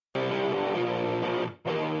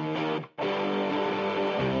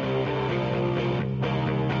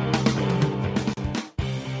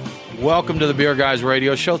Welcome to the Beer Guys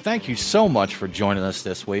Radio Show. Thank you so much for joining us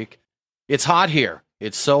this week. It's hot here.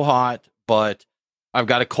 It's so hot, but I've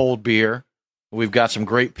got a cold beer. We've got some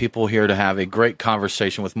great people here to have a great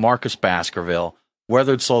conversation with Marcus Baskerville.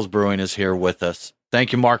 Weathered Souls Brewing is here with us.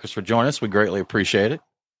 Thank you, Marcus, for joining us. We greatly appreciate it.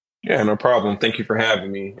 Yeah, no problem. Thank you for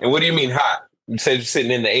having me. And what do you mean hot? You said you're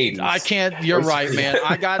sitting in the 80s. I can't. You're right, man.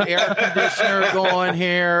 I got air conditioner going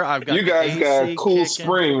here. I've got you guys got a cool kicking.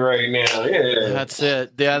 spring right now. Yeah, that's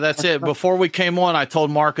it. Yeah, that's it. Before we came on, I told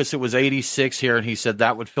Marcus it was 86 here, and he said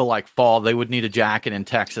that would feel like fall. They would need a jacket in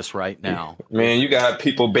Texas right now. Man, you got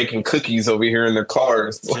people baking cookies over here in their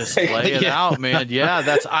cars. Just lay it out, man.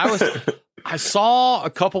 Yeah, I saw a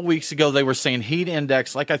couple weeks ago they were saying heat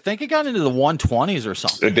index, like I think it got into the 120s or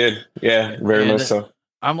something. It did. Yeah, very much so.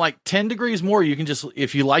 I'm like 10 degrees more. You can just,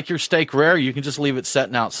 if you like your steak rare, you can just leave it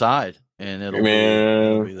setting outside and it'll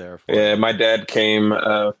be there. Yeah, my dad came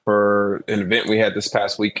for an event we had this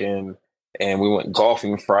past weekend, and we went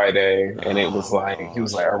golfing Friday, and it was like, he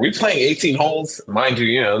was like, are we playing 18 holes? Mind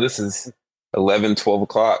you, this is 11, 12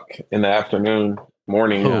 o'clock in the afternoon,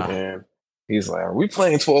 morning. Yeah. And he's like, are we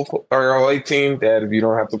playing 12 or all 18? Dad, if you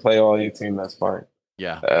don't have to play all 18, that's fine.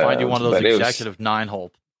 Yeah. Find you one of those executive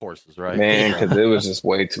 9-hole courses, right? Man, because it was just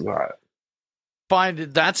way too hot.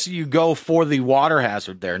 You go for the water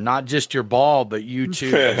hazard there, not just your ball, but you too.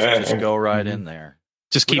 Just go right in there.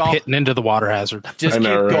 Just keep hitting into the water hazard. Just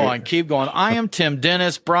keep going. I am Tim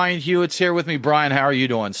Dennis. Brian Hewitt's here with me. Brian, how are you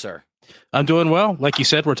doing, sir? I'm doing well. Like you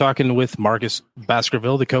said, we're talking with Marcus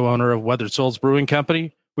Baskerville, the co-owner of Weathered Souls Brewing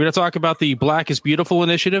Company. We're going to talk about the Black is Beautiful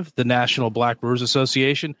initiative, the National Black Brewers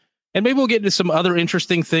Association, and maybe we'll get into some other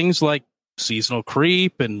interesting things like seasonal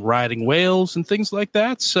creep and riding whales and things like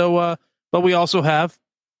that. So, but we also have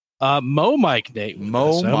Mo Mike Nate. I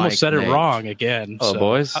almost said it wrong again. Oh,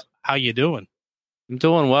 boys. How you doing? I'm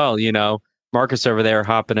doing well. Marcus over there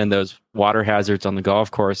hopping in those water hazards on the golf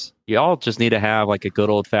course. You all just need to have like a good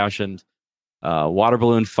old fashioned water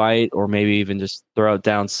balloon fight, or maybe even just throw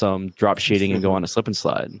down some drop sheeting and go on a slip and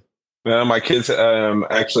slide. My kids,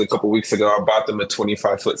 actually a couple weeks ago, I bought them a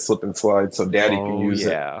 25-foot slip and slide so Daddy can use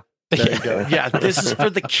it. There you go. Yeah, this is for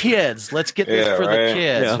the kids. Let's get this for the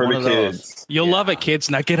kids. Yeah, for the kids. You'll love it, kids.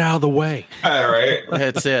 Now get out of the way. All right.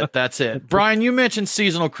 That's it. Brian, you mentioned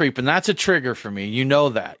seasonal creep, and that's a trigger for me. You know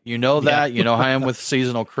that. You know how I am with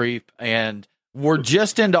seasonal creep. And we're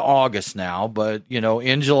just into August now, but,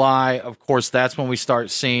 in July, of course, that's when we start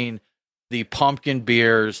seeing the pumpkin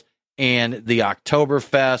beers and the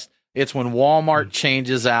Oktoberfest. It's when Walmart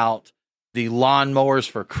changes out the lawnmowers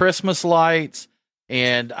for Christmas lights.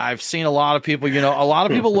 And I've seen a lot of people,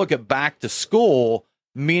 look at back to school,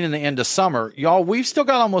 meaning the end of summer. Y'all, we've still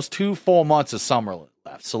got almost 2 full months of summer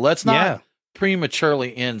left. So let's not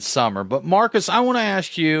prematurely end summer. But Marcus, I want to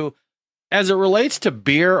ask you, as it relates to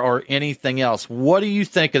beer or anything else, what do you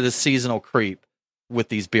think of the seasonal creep with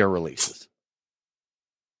these beer releases?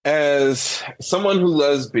 As someone who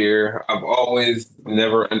loves beer, I've always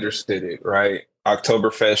never understood it, right?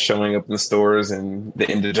 Oktoberfest showing up in the stores in the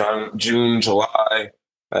end of June, July.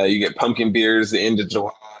 You get pumpkin beers the end of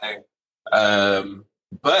July.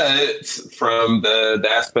 But from the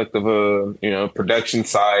aspect of a production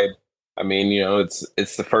side,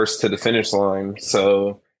 it's the first to the finish line.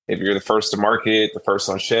 So if you're the first to market, the first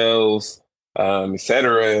on shelves, et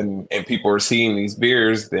cetera, and people are seeing these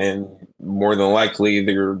beers, then more than likely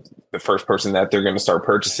they're the first person that they're going to start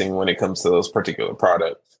purchasing when it comes to those particular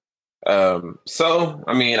products.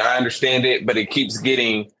 I understand it, but it keeps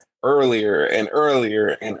getting earlier and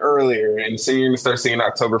earlier and earlier. And so you're going to start seeing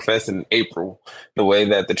Oktoberfest in April, the way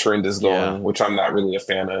that the trend is going, which I'm not really a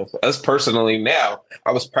fan of. Us personally now,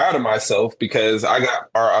 I was proud of myself because I got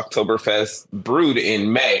our Oktoberfest brewed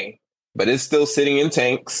in May, but it's still sitting in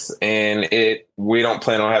tanks, and we don't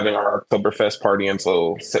plan on having our Oktoberfest party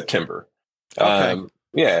until September. Okay.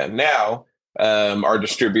 Now our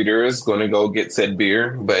distributor is going to go get said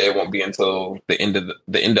beer, but it won't be until the end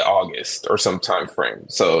of August or some time frame.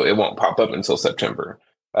 So it won't pop up until September.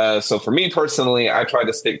 So for me personally, I try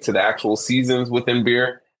to stick to the actual seasons within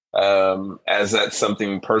beer, as that's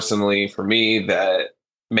something personally for me that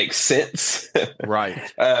makes sense. Right.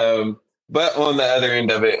 But on the other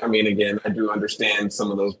end of it, again, I do understand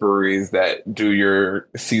some of those breweries that do your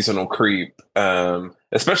seasonal creep,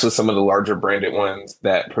 especially some of the larger branded ones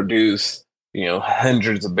that produce,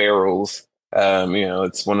 hundreds of barrels.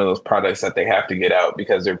 It's one of those products that they have to get out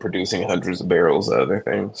because they're producing hundreds of barrels of other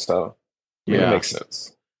things. So it makes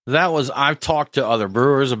sense. I've talked to other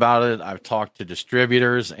brewers about it. I've talked to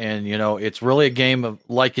distributors, and, it's really a game of,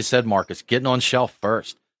 like you said, Marcus, getting on shelf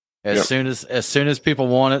first. As soon as people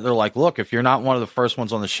want it, they're like, look, if you're not one of the first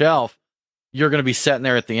ones on the shelf, you're going to be sitting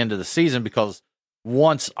there at the end of the season, because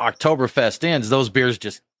once Oktoberfest ends, those beers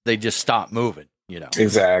just stop moving,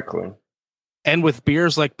 Exactly. And with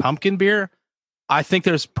beers like pumpkin beer, I think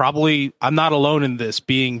there's probably, I'm not alone in this,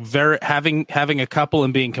 being having a couple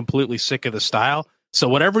and being completely sick of the style. So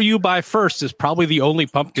whatever you buy first is probably the only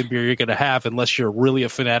pumpkin beer you're going to have, unless you're really a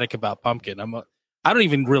fanatic about pumpkin. I don't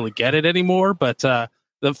even really get it anymore, but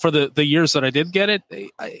for the years that I did get it,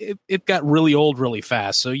 it got really old really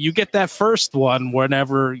fast. So you get that first one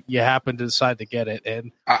whenever you happen to decide to get it,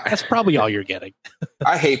 and that's probably all you're getting.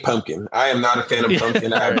 I hate pumpkin. I am not a fan of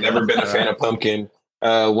pumpkin. I have never been a fan of pumpkin.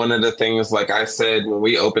 One of the things, like I said, when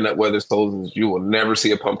we opened up Weather Souls, is you will never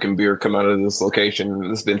see a pumpkin beer come out of this location.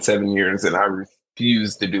 It's been 7 years, and I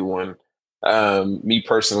refuse to do one. Me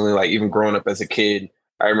personally, like even growing up as a kid,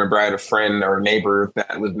 I remember I had a friend or a neighbor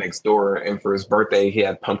that lived next door, and for his birthday, he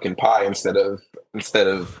had pumpkin pie instead of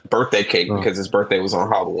birthday cake because his birthday was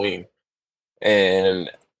on Halloween.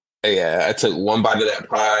 And yeah, I took one bite of that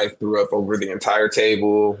pie, threw up over the entire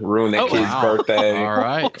table, ruined that kid's birthday. All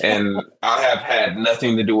right. And I have had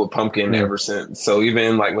nothing to do with pumpkin ever since. So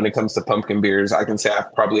even like when it comes to pumpkin beers, I can say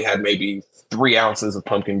I've probably had maybe 3 ounces of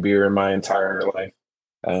pumpkin beer in my entire life.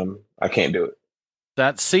 I can't do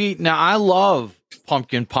it. Now I love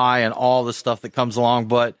pumpkin pie and all the stuff that comes along,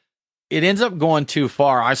 but it ends up going too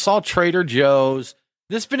far. I saw Trader Joe's,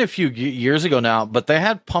 this has been a few years ago now, but they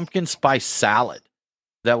had pumpkin spice salad.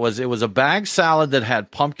 It was a bag salad that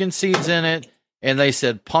had pumpkin seeds in it, and they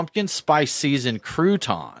said pumpkin spice seasoned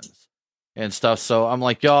croutons and stuff. So I'm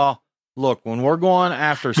like, y'all, look, when we're going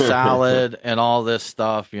after salad and all this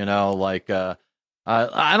stuff,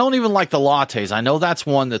 I don't even like the lattes. I know that's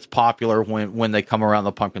one that's popular when they come around,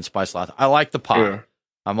 the pumpkin spice latte. I like the pie. Yeah.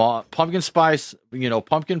 I'm all pumpkin spice,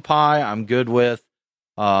 pumpkin pie. I'm good with.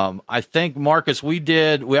 I think, Marcus, we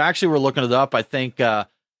actually were looking it up. I think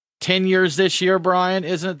 10 years this year, Brian,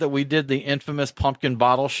 isn't it, that we did the infamous pumpkin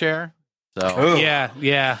bottle share? So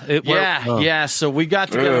yeah. So we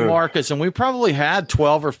got together, Marcus, and we probably had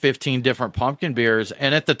 12 or 15 different pumpkin beers,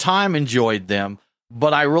 and at the time enjoyed them.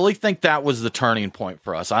 But I really think that was the turning point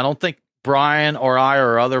for us. I don't think Brian or I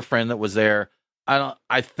or our other friend that was there,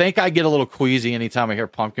 I think I get a little queasy anytime I hear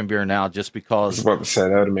pumpkin beer now, just because. I was about to say that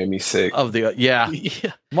would have made me sick. Yeah.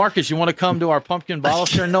 Marcus, you want to come to our pumpkin bottle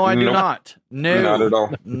share? No, I do not. No, not at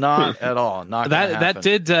all. Not at all. Not that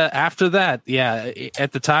did after that. Yeah,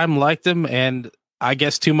 at the time liked them, and I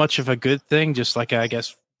guess too much of a good thing, just like I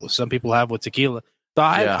guess some people have with tequila. So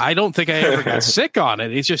I don't think I ever got sick on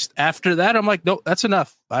it. It's just after that, I'm like, no, that's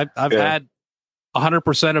enough. I've had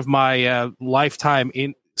 100% of my lifetime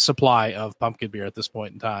in supply of pumpkin beer at this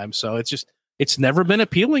point in time. So it's never been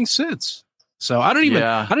appealing since. So I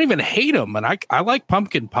don't even hate them. And I like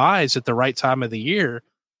pumpkin pies at the right time of the year,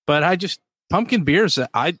 but pumpkin beers,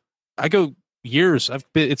 I go years.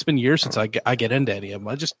 It's been years since I get into any of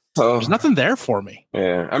them. There's nothing there for me.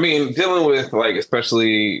 Yeah. I mean, dealing with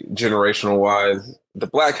especially generational wise, the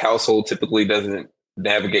Black household typically doesn't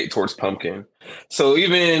navigate towards pumpkin. So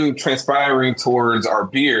even transpiring towards our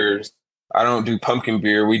beers, I don't do pumpkin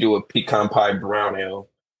beer. We do a pecan pie brown ale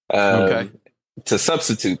to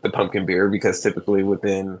substitute the pumpkin beer, because typically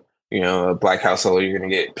within, a Black household, you're going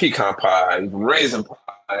to get pecan pie, even raisin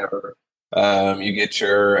pie, or you get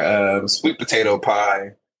your sweet potato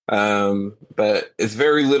pie. But it's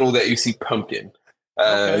very little that you see pumpkin.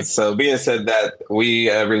 So being said that, we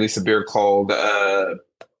released a beer called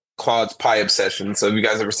Claude's Pie Obsession. So have you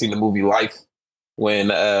guys ever seen the movie Life? When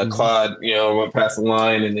Claude, went past the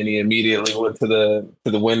line, and then he immediately went to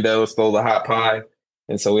the window, stole the hot pie.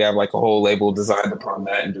 And so we have a whole label designed upon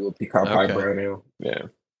that, and do a pecan pie brown ale. Yeah.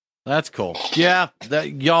 That's cool. Yeah.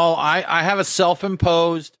 Y'all, I have a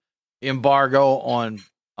self-imposed embargo on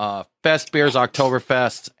Fest beers,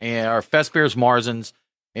 Oktoberfest, or Fest beers, Marzens,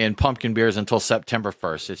 and pumpkin beers until September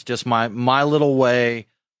 1st. It's just my little way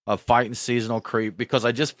of fighting seasonal creep, because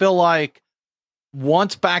I just feel like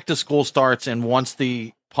once back to school starts and once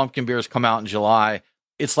the pumpkin beers come out in July,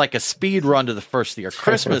 it's like a speed run to the first of the year.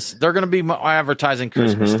 Christmas, they're going to be advertising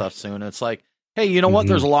Christmas stuff soon. It's like, hey, you know what?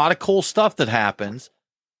 There's a lot of cool stuff that happens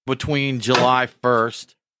between July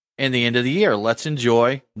 1st and the end of the year. Let's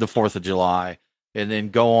enjoy the 4th of July and then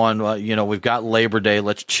go on. We've got Labor Day.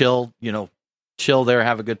 Let's chill there,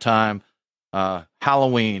 have a good time.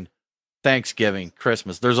 Halloween, Thanksgiving,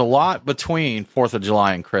 Christmas. There's a lot between 4th of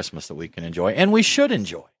July and Christmas that we can enjoy, and we should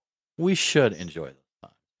enjoy. We should enjoy this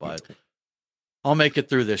time. But I'll make it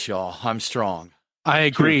through this, y'all. I'm strong. I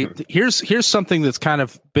agree. Here's something that's kind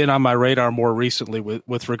of been on my radar more recently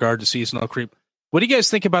with regard to seasonal creep. What do you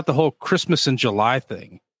guys think about the whole Christmas in July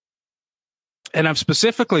thing? And I'm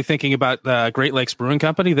specifically thinking about Great Lakes Brewing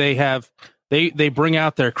Company. They have they bring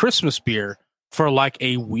out their Christmas beer for like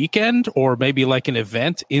a weekend or maybe like an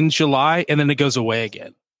event in July, and then it goes away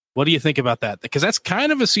again. What do you think about that? Because that's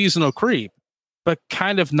kind of a seasonal creep, but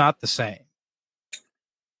kind of not the same.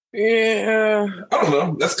 Yeah, I don't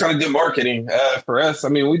know. That's kind of good marketing for us. I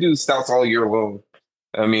mean, we do stouts all year long.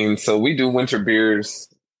 I mean, so we do winter beers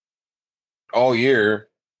all year,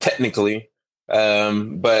 technically.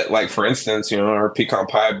 But like, for instance, our pecan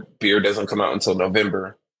pie beer doesn't come out until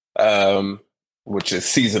November, which is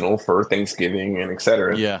seasonal for Thanksgiving and et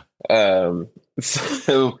cetera. Yeah.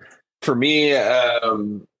 So for me,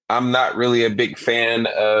 I'm not really a big fan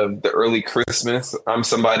of the early Christmas.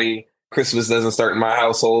 Christmas doesn't start in my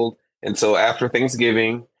household until after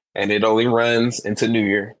Thanksgiving, and it only runs into New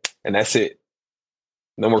Year, and that's it.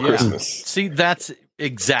 No more Christmas. See, that's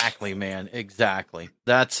exactly, man. Exactly.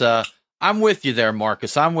 That's I'm with you there,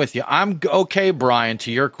 Marcus. I'm with you. I'm okay, Brian,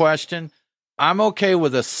 to your question. I'm okay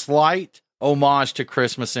with a slight homage to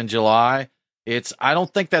Christmas in July. I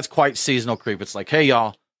don't think that's quite seasonal creep. It's like, hey,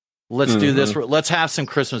 y'all, let's do this. Let's have some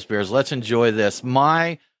Christmas beers. Let's enjoy this.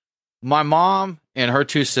 My mom and her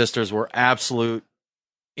two sisters were absolute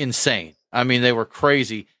insane. I mean, they were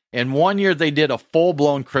crazy. And one year they did a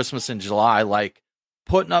full-blown Christmas in July, like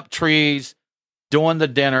putting up trees, doing the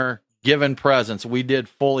dinner, giving presents. We did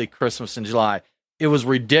fully Christmas in July. It was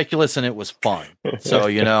ridiculous and it was fun. So,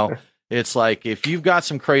 it's like if you've got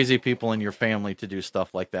some crazy people in your family to do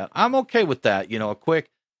stuff like that, I'm okay with that. A quick,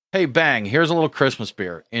 hey, bang, here's a little Christmas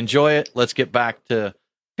beer. Enjoy it. Let's get back to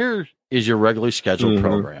here is your regularly scheduled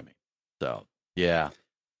programming. So, yeah.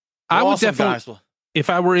 I would definitely, if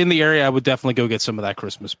I were in the area, I would definitely go get some of that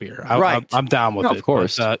Christmas beer. I'm down with it. Of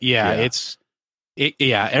course. But,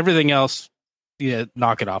 everything else,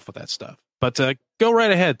 knock it off with that stuff. But go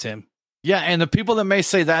right ahead, Tim. Yeah, and the people that may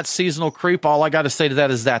say that's seasonal creep, all I got to say to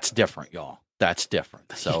that is that's different, y'all. That's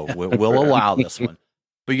different. So we'll allow this one.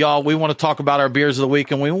 But, y'all, we want to talk about our beers of the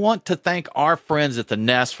week, and we want to thank our friends at the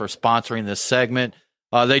Nest for sponsoring this segment.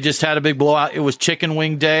 They just had a big blowout. It was Chicken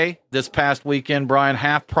Wing Day this past weekend, Brian.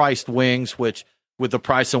 Half-priced wings, which with the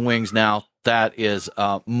price of wings now, that is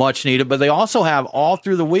much needed. But they also have all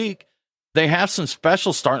through the week, they have some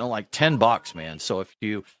specials starting at like $10, man. So if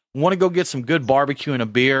you want to go get some good barbecue and a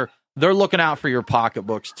beer, they're looking out for your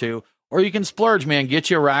pocketbooks too. Or you can splurge, man. Get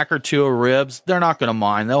you a rack or two of ribs. They're not going to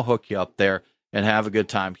mind. They'll hook you up there and have a good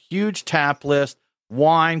time. Huge tap list,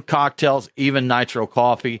 wine, cocktails, even nitro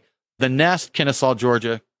coffee. The Nest, Kennesaw,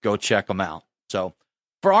 Georgia. Go check them out. So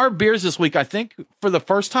for our beers this week, I think for the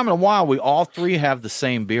first time in a while, we all three have the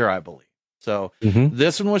same beer, I believe. So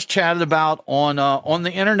this one was chatted about on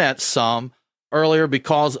the internet some earlier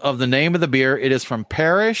because of the name of the beer. It is from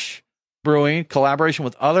Parish Brewing, collaboration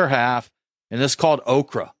with Other Half, and this is called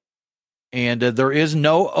Okra. And there is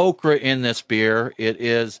no okra in this beer. It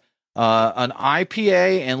is an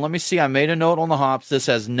IPA, and let me see, I made a note on the hops. This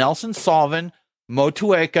has Nelson Sauvin,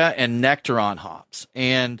 Motueka, and Nectaron hops.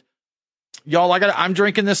 And y'all, I'm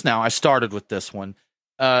drinking this now. I started with this one.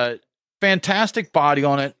 Fantastic body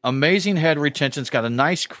on it. Amazing head retention. It's got a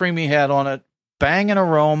nice creamy head on it. Banging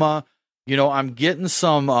aroma. I'm getting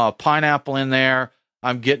some pineapple in there.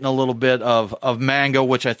 I'm getting a little bit of mango,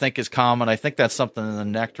 which I think is common. I think that's something in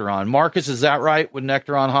the Nectaron. Marcus, is that right? With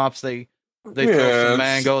Nectaron hops, they throw some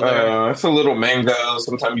mango there. It's a little mango.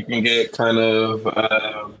 Sometimes you can get kind of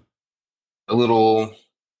a little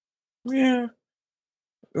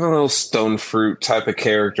stone fruit type of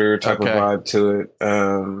character, type of vibe to it.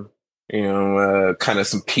 Kind of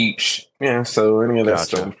some peach. Yeah, so any of that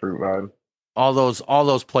stone fruit vibe. All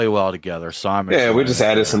those play well together. So we just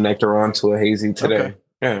added some Nectaron to a hazy today. Okay.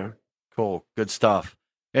 Yeah. Cool. Good stuff.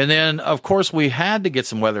 And then, of course, we had to get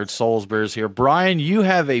some Weathered Souls beers here. Brian, you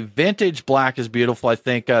have a vintage Black is Beautiful, I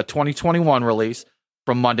think, 2021 release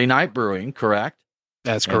from Monday Night Brewing, correct?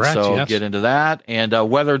 That's correct. And so yes. Get into that. And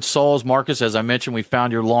Weathered Souls, Marcus, as I mentioned, we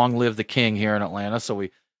found your Long Live the King here in Atlanta. So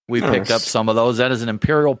we picked up some of those. That is an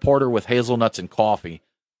Imperial Porter with hazelnuts and coffee.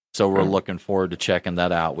 So we're looking forward to checking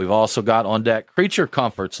that out. We've also got on deck Creature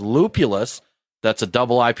Comforts Lupulus. That's a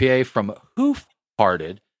double IPA from Hoof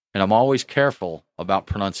Hearted. And I'm always careful about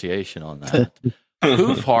pronunciation on that.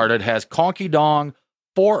 Hoof Hearted has Conky Dong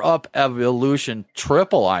 4-Up Evolution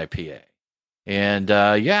triple IPA. And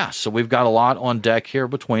so we've got a lot on deck here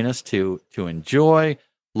between us to enjoy.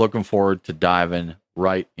 Looking forward to diving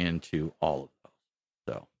right into all of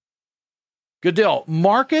those. So good deal.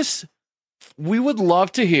 Marcus, we would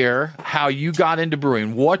love to hear how you got into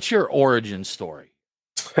brewing. What's your origin story?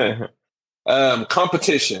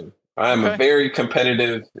 Competition. I'm a very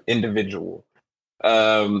competitive individual.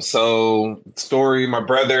 So story, my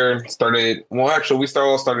brother started,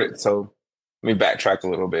 so let me backtrack a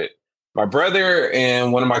little bit. my brother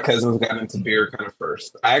and one of my cousins got into beer kind of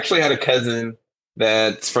first. I actually had a cousin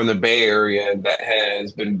that's from the Bay Area that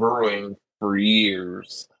has been brewing for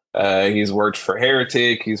years. He's worked for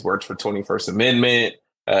Heretic. He's worked for 21st Amendment.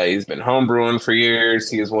 He's been homebrewing for years.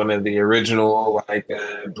 He is one of the original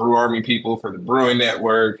Brew Army people for the Brewing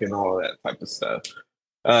Network and all of that type of stuff.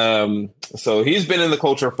 So he's been in the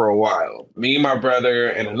culture for a while. Me, my brother,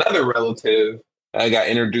 and another relative got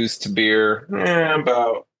introduced to beer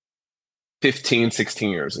about 15, 16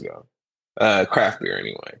 years ago. Craft beer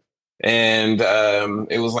anyway. And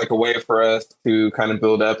it was like a way for us to kind of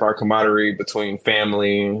build up our camaraderie between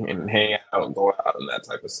family and hang out and go out and that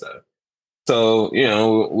type of stuff. So, you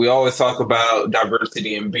know, we always talk about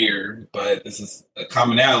diversity in beer, but this is a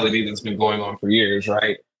commonality that's been going on for years,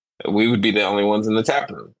 right? We would be the only ones in the tap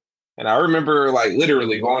room. And I remember like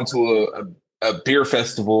literally going to a beer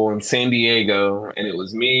festival in San Diego, and it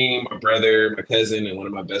was me, my brother, my cousin, and one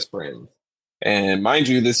of my best friends. And mind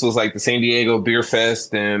you, this was like the San Diego Beer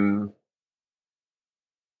Fest and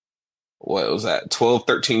what was that, 12,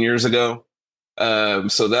 13 years ago?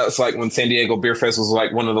 So that's like when San Diego Beer Fest was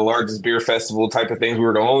like one of the largest beer festival type of things. We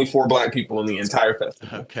were the only 4 Black people in the entire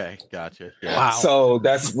festival. Okay, gotcha. Yeah. Wow. So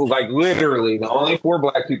that's like literally the only 4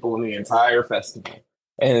 Black people in the entire festival.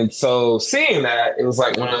 And so seeing that, it was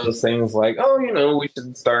like one of those things like, oh, you know, we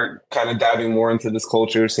should start kind of diving more into this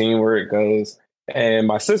culture, seeing where it goes. And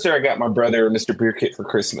my sister, I got my brother a Mr. Beer kit for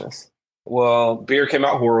Christmas. Well, beer came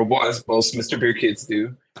out horrible, as most Mr. Beer kits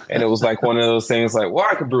do. And it was like one of those things like, well,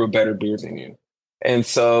 I could brew a better beer than you. And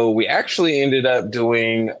so we actually ended up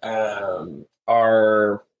doing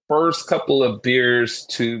our first couple of beers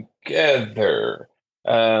together.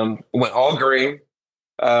 Went all grain.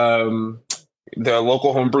 The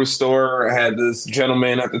local homebrew store had this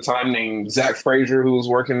gentleman at the time named Zach Frazier who was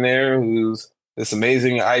working there, who's this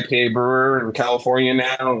amazing IPA brewer in California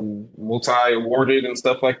now and multi-awarded and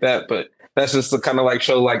stuff like that. But that's just to kind of like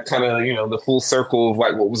show like kind of, you know, the full circle of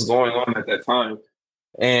like what was going on at that time.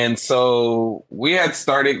 And so we had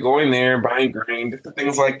started going there, buying grain, different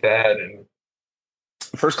things like that. And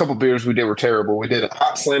the first couple beers we did were terrible. We did a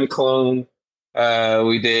hot slam clone.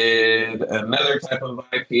 We did another type of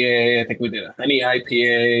IPA. I think we did a honey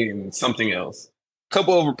IPA and something else. A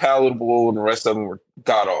couple over palatable, and the rest of them were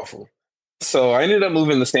god awful. So I ended up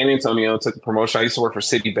moving to San Antonio, took a promotion. I used to work for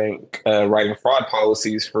Citibank, writing fraud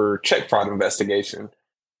policies for check fraud investigation.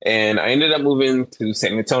 And I ended up moving to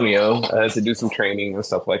San Antonio to do some training and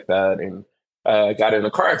stuff like that. And got in a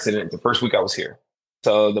car accident the first week I was here.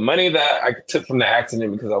 So the money that I took from the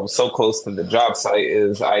accident, because I was so close to the job site,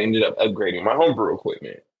 is I ended up upgrading my homebrew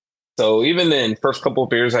equipment. So even then, first couple of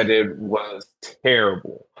beers I did was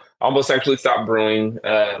terrible. I almost actually stopped brewing.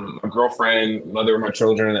 My girlfriend, mother of my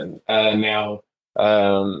children, now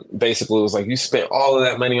basically was like, you spent all of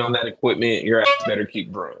that money on that equipment. Your ass better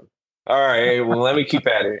keep brewing. All right, well, let me keep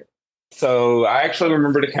at it. So I actually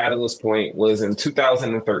remember the catalyst point was in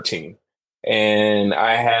 2013. And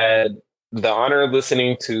I had the honor of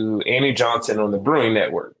listening to Annie Johnson on the Brewing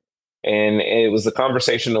Network. And it was the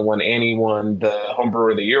conversation of when Annie won the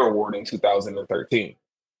Homebrewer of the Year award in 2013.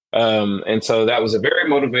 And so that was a very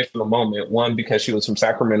motivational moment. One, because she was from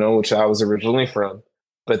Sacramento, which I was originally from.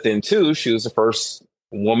 But then two, she was the first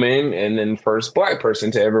woman and then first Black person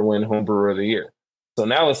to ever win Homebrewer of the Year. So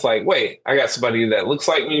now it's like, wait, I got somebody that looks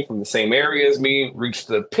like me from the same area as me, reached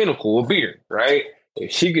the pinnacle of beer, right?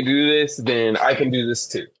 If she could do this, then I can do this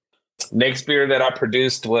too. Next beer that I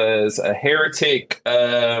produced was a Heretic.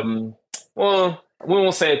 Well, we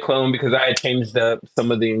won't say a clone because I had changed up some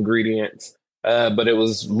of the ingredients, but it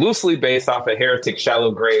was loosely based off a Heretic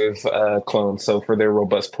Shallow Grave clone. So for their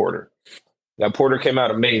robust porter. That porter came out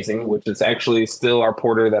amazing, which is actually still our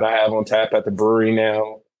porter that I have on tap at the brewery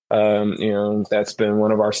now. You know, that's been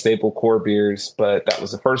one of our staple core beers, but that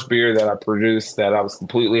was the first beer that I produced that I was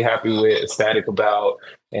completely happy with, ecstatic about,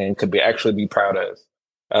 and could actually be proud of.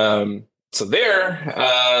 So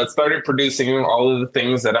there, started producing all of the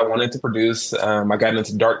things that I wanted to produce. I got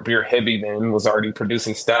into dark beer heavy then, was already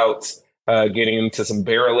producing stouts, getting into some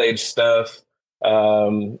barrel aged stuff,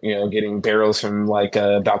 you know, getting barrels from like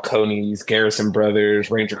Balcones, Garrison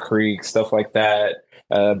Brothers, Ranger Creek, stuff like that,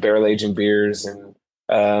 barrel aging beers, and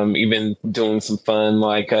even doing some fun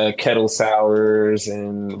like kettle sours,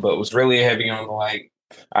 but was really heavy on like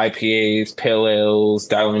IPAs, pale ales,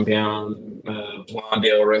 dialing down blonde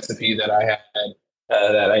ale recipe that I had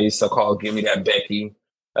that I used to call "Give Me That Becky."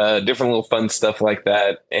 Different little fun stuff like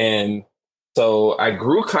that, and so I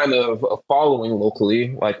grew kind of a following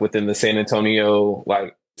locally, like within the San Antonio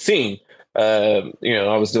like scene. You know,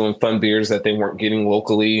 I was doing fun beers that they weren't getting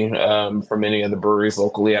locally from any of the breweries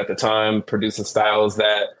locally at the time, producing styles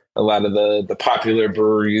that a lot of the popular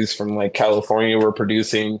breweries from like California were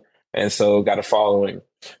producing, and so got a following.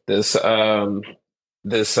 This bar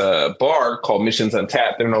called Missions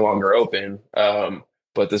Untapped, they're no longer open,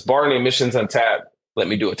 but this bar named Missions Untapped let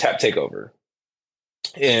me do a tap takeover.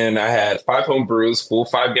 And I had 5 home brews, full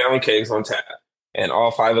 5-gallon kegs on tap, and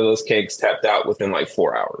all 5 of those kegs tapped out within like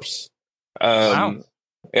 4 hours. Wow.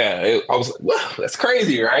 Yeah, I was like, wow, that's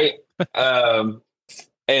crazy, right?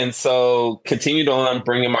 And so continued on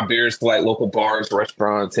bringing my beers to like local bars,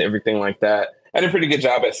 restaurants, and everything like that. I did a pretty good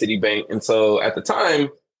job at Citibank. And so at the time,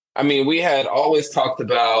 I mean, we had always talked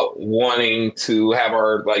about wanting to have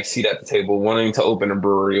our like seat at the table, wanting to open a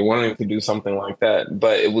brewery, wanting to do something like that.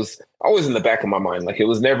 But it was always in the back of my mind. Like it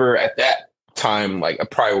was never at that time like a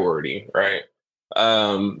priority, right?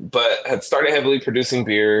 But had started heavily producing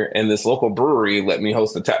beer, and this local brewery let me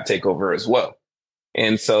host a tap takeover as well.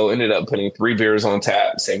 And so ended up putting 3 beers on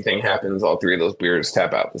tap. Same thing happens. All 3 of those beers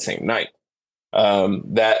tap out the same night.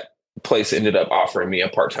 That place ended up offering me a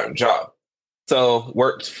part-time job. So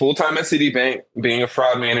worked full-time at Citibank, being a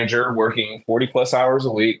fraud manager, working 40 plus hours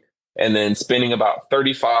a week, and then spending about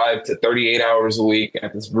 35 to 38 hours a week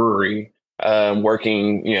at this brewery,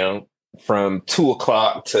 working, from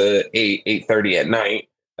 2:00 to 8:30 at night,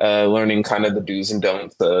 learning kind of the do's and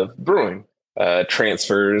don'ts of brewing,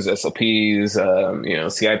 transfers, SOPs,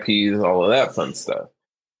 CIPs, all of that fun stuff.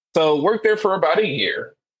 So worked there for about a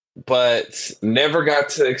year, but never got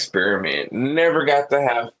to experiment, never got to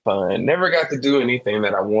have fun, never got to do anything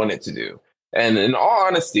that I wanted to do. And in all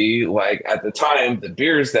honesty, like at the time, the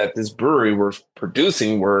beers that this brewery was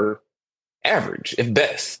producing were average, if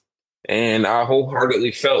best. And I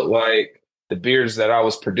wholeheartedly felt like the beers that I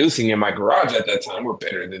was producing in my garage at that time were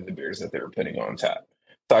better than the beers that they were putting on tap.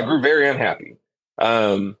 So I grew very unhappy.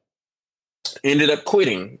 Ended up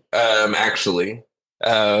quitting, actually.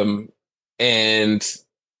 And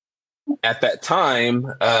at that time,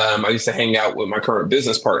 I used to hang out with my current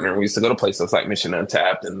business partner. We used to go to places like Mission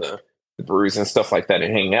Untapped and the breweries and stuff like that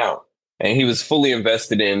and hang out. And he was fully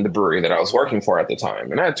invested in the brewery that I was working for at the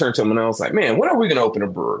time. And I turned to him and I was like, man, when are we going to open a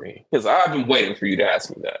brewery? Because I've been waiting for you to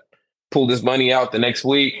ask me that. Pulled his money out the next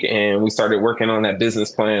week and we started working on that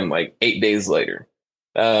business plan like 8 days later.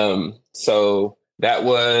 So that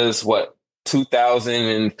was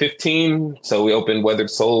 2015. So we opened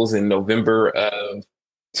Weathered Souls in November of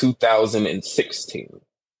 2016.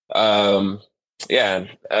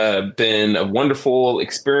 Been a wonderful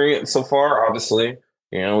experience so far, obviously.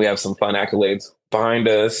 We have some fun accolades behind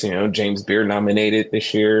us, James Beard nominated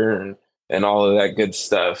this year and all of that good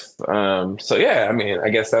stuff. I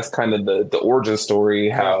guess that's kind of the origin story,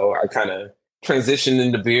 how I kind of transitioned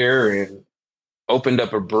into beer and opened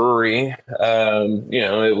up a brewery.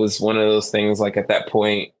 It was one of those things like at that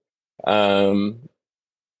point, once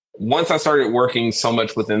I started working so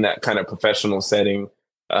much within that kind of professional setting,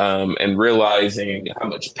 and realizing how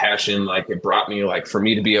much passion like it brought me, like for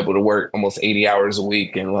me to be able to work almost 80 hours a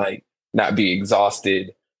week and like not be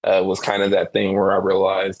exhausted, was kind of that thing where I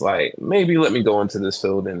realized like maybe let me go into this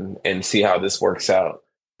field and see how this works out.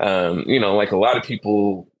 Like a lot of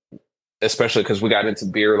people, especially because we got into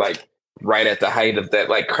beer like right at the height of that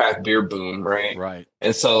like craft beer boom, right? Right.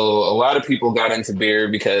 And so a lot of people got into beer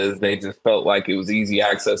because they just felt like it was easy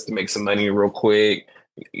access to make some money real quick,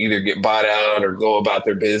 either get bought out or go about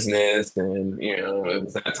their business. And, it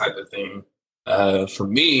was that type of thing. For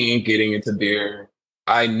me, getting into beer,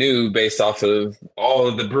 I knew based off of all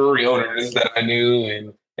of the brewery owners that I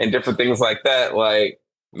knew and different things like that, like,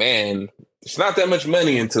 man, there's not that much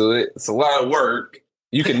money into it. It's a lot of work.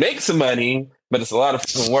 You can make some money, but it's a lot of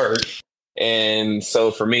fucking work. And so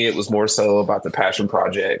for me, it was more so about the passion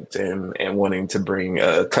project and wanting to bring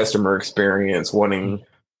a customer experience, wanting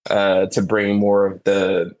to bring more of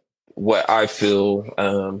what I feel,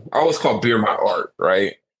 I always call beer my art,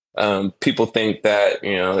 right? People think that,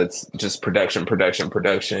 it's just production.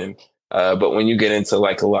 But when you get into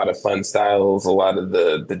like a lot of fun styles, a lot of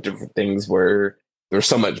the different things where there's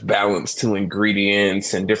so much balance to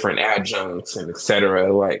ingredients and different adjuncts and et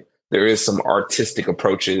cetera, like there is some artistic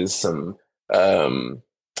approaches, some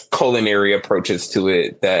culinary approaches to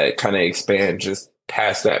it that kind of expand just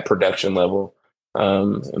past that production level.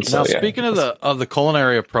 Speaking of the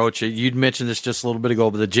culinary approach, you'd mentioned this just a little bit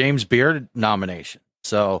ago, but the James Beard nomination.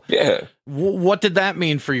 So yeah, what did that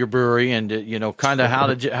mean for your brewery, and kind of how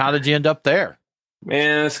did you end up there?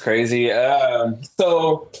 Man, it's crazy.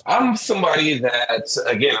 So I'm somebody that,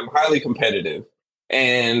 again, I'm highly competitive,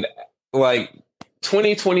 and like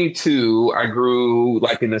 2022, I grew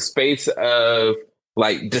like in a space of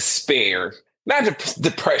like despair, not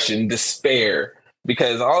depression, despair.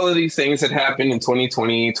 because all of these things had happened in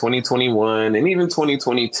 2020, 2021, and even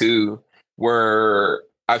 2022, where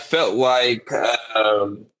I felt like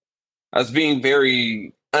I was being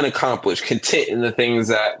very unaccomplished, content in the things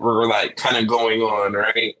that were like kind of going on,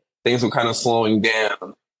 right? Things were kind of slowing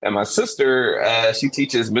down. And my sister, she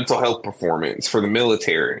teaches mental health performance for the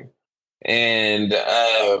military. And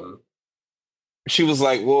she was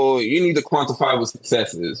like, well, you need to quantify what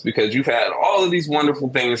success is, because you've had all of these wonderful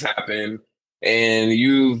things happen and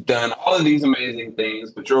you've done all of these amazing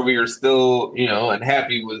things, but you're over here still,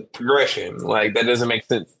 unhappy with progression. Like, that doesn't make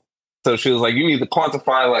sense. So she was like, you need to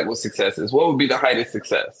quantify like what success is. What would be the height of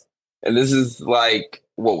success? And this is like,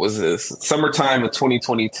 what was this? Summertime of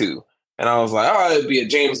 2022. And I was like, oh, it'd be a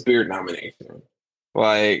James Beard nomination.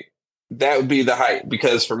 Like, that would be the height.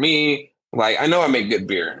 Because for me, like, I know I make good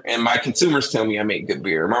beer, and my consumers tell me I make good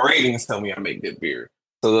beer. My ratings tell me I make good beer.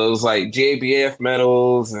 So those like JBF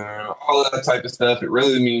medals and all of that type of stuff, it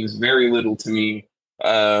really means very little to me.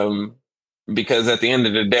 Because at the end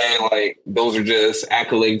of the day, like, those are just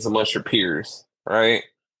accolades amongst your peers, right?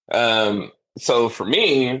 So for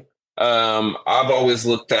me, I've always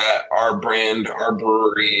looked at our brand, our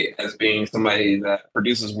brewery, as being somebody that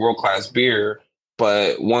produces world-class beer,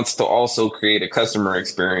 but wants to also create a customer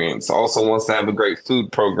experience, also wants to have a great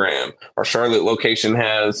food program. Our Charlotte location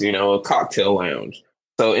has, a cocktail lounge.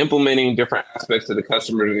 So implementing different aspects of the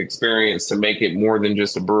customer experience to make it more than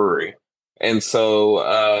just a brewery. And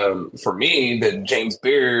so for me, the James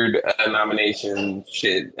Beard nomination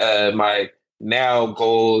my now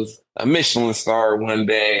goals, a Michelin star one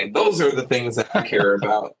day. Those are the things that I care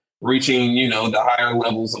about. Reaching, the higher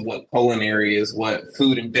levels of what culinary is, what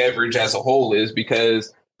food and beverage as a whole is,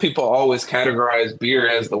 because people always categorize beer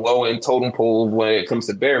as the low end totem pole when it comes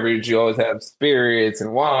to beverage. You always have spirits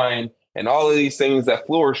and wine and all of these things that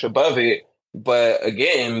flourish above it. But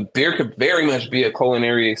again, beer could very much be a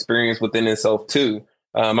culinary experience within itself too.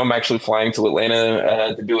 I'm actually flying to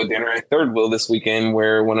Atlanta to do a dinner at Third Wheel this weekend,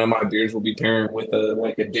 where one of my beers will be paired with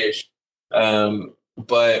a dish.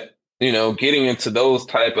 But getting into those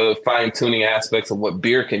type of fine tuning aspects of what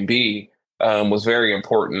beer can be was very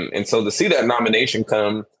important. And so to see that nomination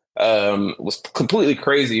come was completely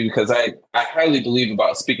crazy, because I highly believe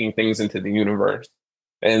about speaking things into the universe.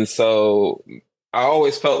 And so I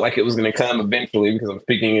always felt like it was going to come eventually, because I'm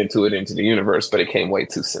speaking into the universe, but it came way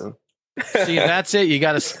too soon. See, that's it. You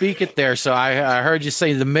got to speak it there. So I heard you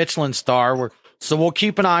say the Michelin star. So we'll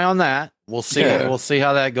keep an eye on that. We'll see. Yeah. We'll see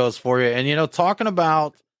how that goes for you. And, talking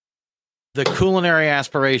about the culinary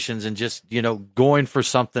aspirations and just, going for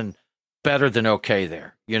something better than okay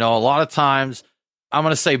there. A lot of times, I'm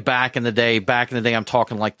going to say back in the day, I'm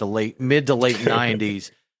talking like the mid to late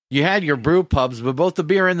 90s. You had your brew pubs, but both the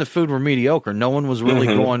beer and the food were mediocre. No one was really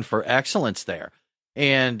going for excellence there.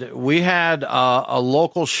 And we had a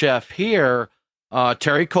local chef here,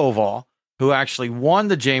 Terry Koval, who actually won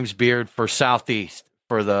the James Beard for Southeast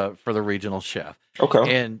for the regional chef.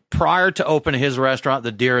 Okay. And prior to opening his restaurant,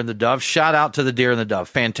 the Deer and the Dove, shout out to the Deer and the Dove,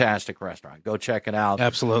 fantastic restaurant. Go check it out.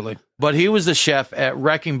 Absolutely. But he was the chef at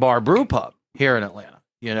Wrecking Bar Brew Pub here in Atlanta,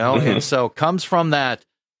 and so comes from that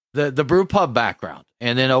the brew pub background,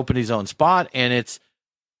 and then opened his own spot. And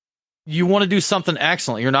you want to do something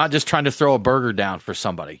excellent. You're not just trying to throw a burger down for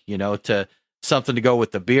somebody, to something to go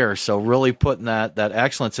with the beer. So really putting that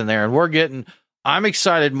excellence in there. And I'm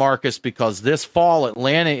excited, Marcus, because this fall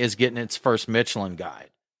Atlanta is getting its first Michelin guide.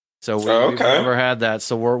 So we've never had that.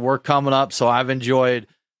 So we're coming up. So I've enjoyed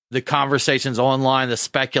the conversations online, the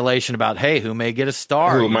speculation about, hey, who may get a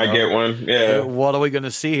star? Who might get one? Yeah. What are we going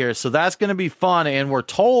to see here? So that's going to be fun. And we're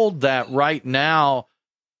told that right now,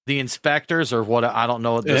 the inspectors, or what, I don't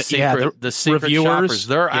know, the secret reviewers, shoppers,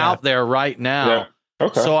 they're out there right now. Yeah.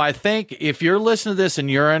 Okay. So I think if you're listening to this and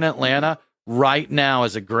you're in Atlanta, right now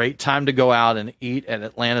is a great time to go out and eat at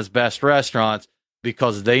Atlanta's best restaurants,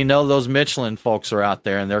 because they know those Michelin folks are out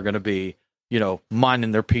there and they're going to be,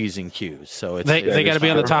 minding their P's and Q's. So they got to be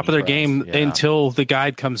on the top of their game until the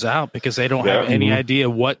guide comes out, because they don't have any idea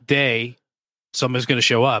what day someone's going to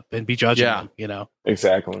show up and be judging them,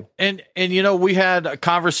 Exactly. And we had a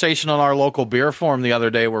conversation on our local beer forum the other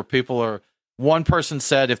day where one person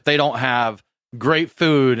said, if they don't have great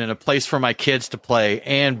food and a place for my kids to play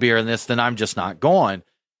and beer and this, then I'm just not going.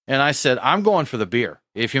 And I said, I'm going for the beer.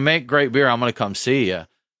 If you make great beer, I'm going to come see you.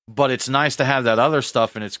 But it's nice to have that other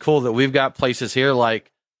stuff. And it's cool that we've got places here like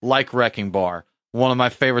Wrecking Bar. One of my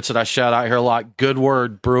favorites that I shout out here a lot, Good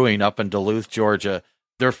Word Brewing up in Duluth, Georgia.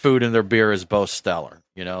 Their food and their beer is both stellar,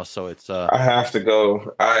 so it's I have to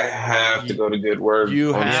go to Good Word.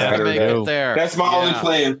 You have to make it there. That's my only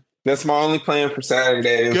plan. That's my only plan for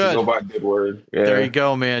Saturday is to go by Goodword. Yeah. There you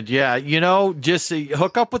go, man. Yeah, just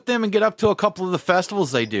hook up with them and get up to a couple of the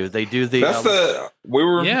festivals they do. They do the.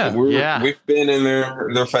 We've been in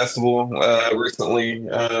their festival recently.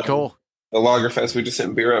 Cool. The Lager Fest. We just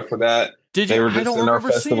sent beer up for that. Did you? They were just in our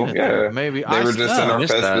festival. Yeah, maybe they were just in our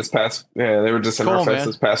fest this past. Yeah, they were just in our fest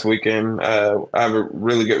this past weekend. I have a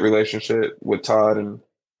really good relationship with Todd and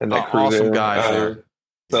that crew. Awesome guys.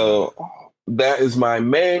 So that is my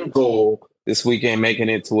main goal this weekend, making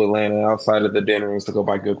it to Atlanta outside of the dinner, is to go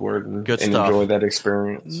by Goodword and enjoy that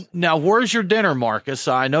experience. Now, where's your dinner, Marcus?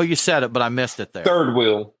 I know you said it, but I missed it there. Third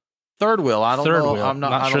Wheel. I don't know. I'm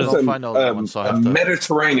not sure if I know that one. So I have to...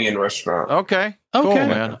 Mediterranean restaurant. Okay. Cool,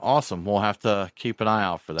 man. Awesome. We'll have to keep an eye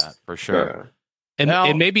out for that for sure. Yeah.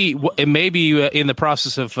 And maybe in the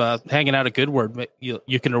process of hanging out at Goodword,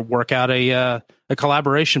 you can work out a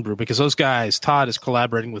collaboration brew, because those guys, Todd is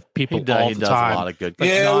collaborating with people all the time. He does a lot of good,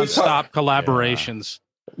 non-stop collaborations.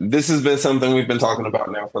 Yeah. This has been something we've been talking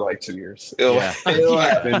about now for like 2 years. It'll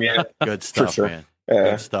happen, yeah. Good stuff, man.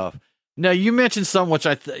 Yeah. Good stuff. Now, you mentioned something which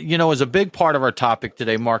is a big part of our topic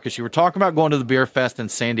today, Marcus. You were talking about going to the beer fest in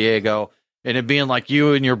San Diego and it being like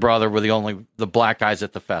you and your brother were the black guys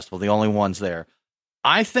at the festival, the only ones there.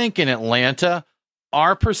 I think in Atlanta,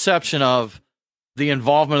 our perception of the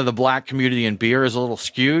involvement of the black community in beer is a little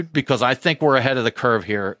skewed, because I think we're ahead of the curve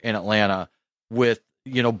here in Atlanta with,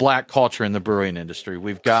 black culture in the brewing industry.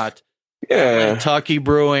 We've got Kentucky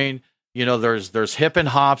Brewing. There's Hip and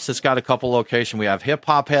Hops that's got a couple locations. We have Hip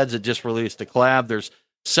Hop Heads that just released a collab. There's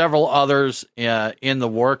several others in the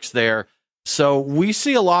works there. So we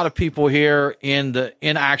see a lot of people here in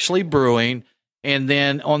actually brewing. And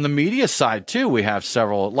then on the media side too, we have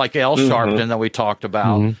several, like Al Sharpton that we talked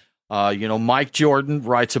about. Mike Jordan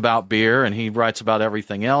writes about beer and he writes about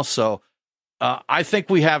everything else. So I think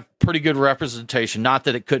we have pretty good representation. Not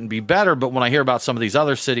that it couldn't be better, but when I hear about some of these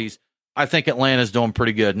other cities, I think Atlanta's doing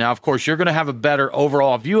pretty good. Now, of course, you're going to have a better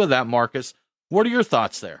overall view of that, Marcus. What are your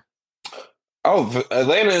thoughts there? Oh,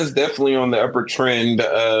 Atlanta is definitely on the upward trend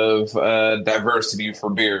of diversity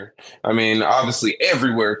for beer. I mean, obviously,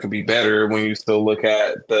 everywhere could be better when you still look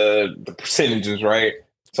at the percentages, right?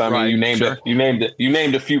 So I mean, you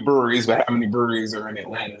named a few breweries, but how many breweries are in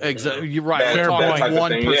Atlanta? Exactly, you're right. We're talking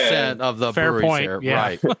 1% of the breweries here,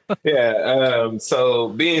 right? Yeah. So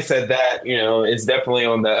being said that, it's definitely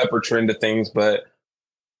on the upper trend of things, but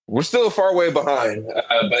we're still far way behind.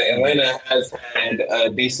 But Atlanta has had a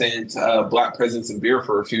decent black presence in beer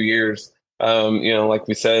for a few years. Like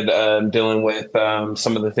we said, dealing with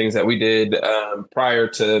some of the things that we did prior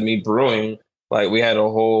to me brewing. Like we had a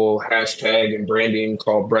whole hashtag and branding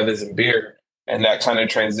called Brothers in Beer. And that kind of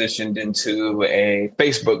transitioned into a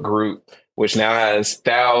Facebook group, which now has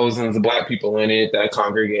thousands of black people in it that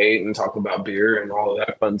congregate and talk about beer and all of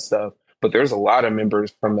that fun stuff. But there's a lot of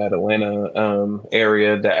members from that Atlanta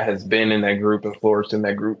area that has been in that group and flourished in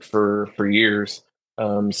that group for years.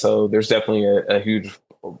 So there's definitely a huge,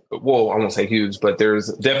 well, I won't say huge, but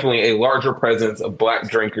there's definitely a larger presence of black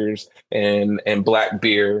drinkers and black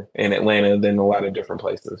beer in Atlanta than a lot of different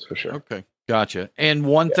places, for sure. Okay, gotcha. And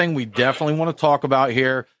one thing we definitely want to talk about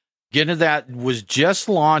here, getting to that, was just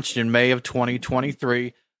launched in May of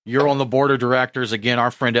 2023. You're on the board of directors. Again, our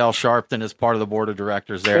friend Al Sharpton is part of the board of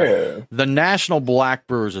directors there. Yeah. The National Black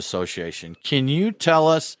Brewers Association. Can you tell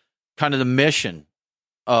us kind of the mission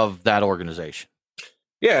of that organization?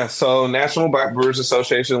 Yeah, so National Black Brewers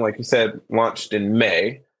Association, like you said, launched in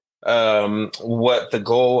May. What the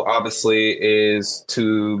goal, obviously, is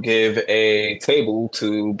to give a table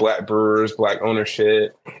to black brewers, black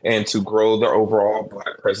ownership, and to grow their overall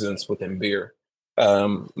black presence within beer.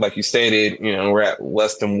 Like you stated, we're at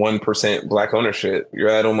less than 1% black ownership. You're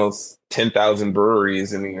at almost 10,000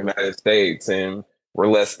 breweries in the United States, and we're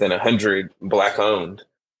less than 100 black owned.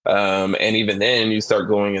 And even then, you start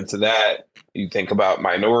going into that. You think about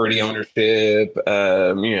minority ownership,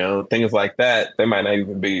 things like that. They might not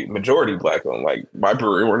even be majority black owned. Like my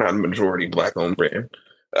brewery, we're not a majority black owned brand.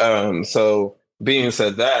 So being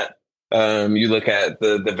said that, you look at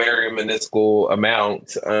the very minuscule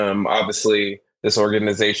amount. Obviously, this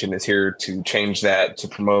organization is here to change that, to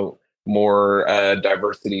promote more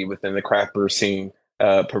diversity within the craft beer scene,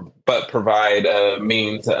 but provide a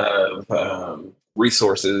means of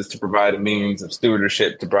resources, to provide a means of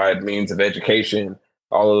stewardship, to provide means of education,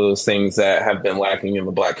 all of those things that have been lacking in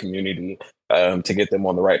the black community, to get them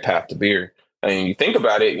on the right path to beer. I mean, you think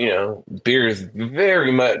about it, beer is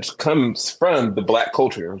very much comes from the black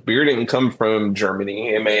culture. Beer didn't come from Germany.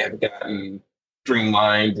 It may have gotten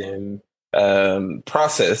streamlined and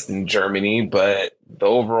processed in Germany, but the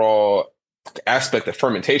overall aspect of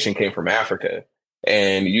fermentation came from Africa.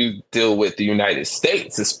 and you deal with the United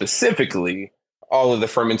States specifically, all of the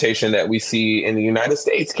fermentation that we see in the United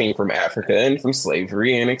States came from Africa and from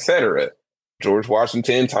slavery and etc. George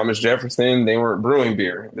Washington, Thomas Jefferson, they weren't brewing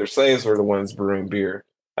beer. Their slaves were the ones brewing beer.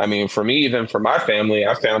 I mean, for me, even for my family,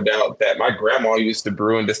 I found out that my grandma used to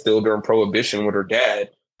brew and distill during Prohibition with her dad.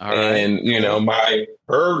 All and, right. You know,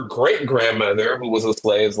 her great grandmother, who was a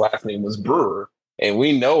slave's last name was Brewer. And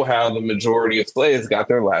we know how the majority of slaves got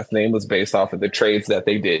their last name was based off of the trades that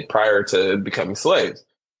they did prior to becoming slaves.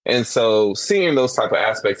 And so seeing those type of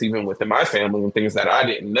aspects, even within my family and things that I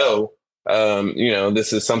didn't know, you know,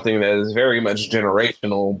 this is something that is very much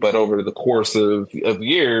generational, but over the course of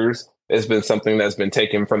years, it's been something that's been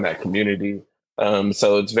taken from that community.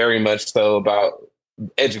 So it's very much so about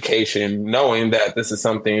education, knowing that this is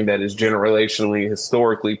something that is generationally,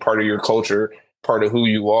 historically part of your culture, part of who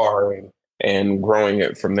you are, and growing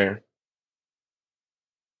it from there.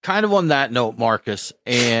 Kind of on that note, Marcus,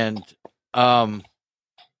 and talking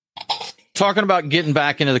about getting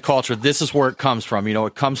back into the culture, this is where it comes from. You know,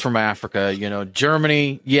 it comes from Africa. You know,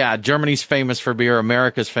 Germany, Germany's famous for beer.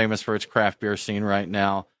 America's famous for its craft beer scene right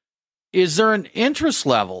now. Is there an interest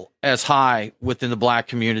level as high within the Black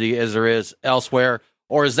community as there is elsewhere?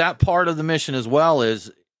 Or is that part of the mission as well,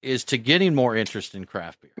 is to getting more interest in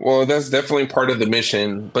craft beer? Well, that's definitely part of the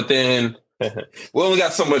mission. But then we only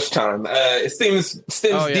got so much time. It stems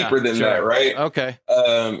deeper than that, right? Okay.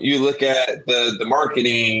 You look at the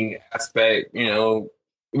marketing aspect, you know,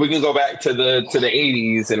 we can go back to the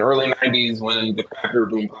 80s and early 90s when the craft beer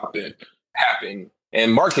boom happened,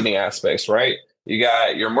 and marketing aspects, right? You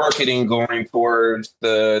got your marketing going towards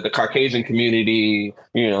the Caucasian community,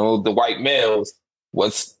 you know, the white males.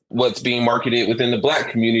 What's being marketed within the Black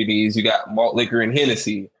communities? You got malt liquor and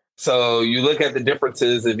Hennessy. So you look at the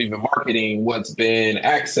differences of even marketing, what's been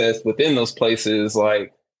accessed within those places.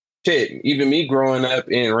 Like, shit, even me growing up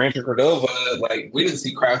in Rancho Cordova, like, we didn't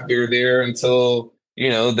see craft beer there until, you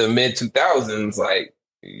know, the mid 2000s. Like,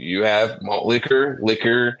 you have malt liquor,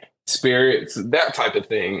 spirits, that type of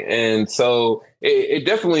thing. And so it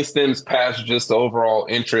definitely stems past just the overall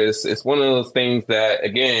interest. It's one of those things that,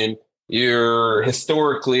 again, you're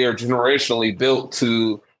historically or generationally built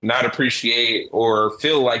to not appreciate or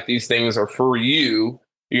feel like these things are for you.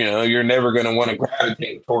 You know, you're never going to want to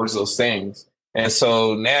gravitate towards those things. And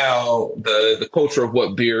so now the culture of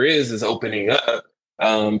what beer is opening up.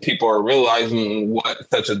 People are realizing what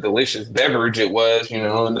such a delicious beverage it was, you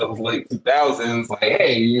know, in those late 2000s. Like,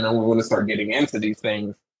 hey, you know, we want to start getting into these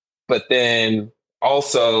things. But then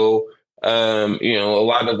also, you know, a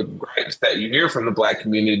lot of the gripes that you hear from the Black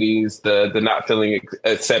communities, the not feeling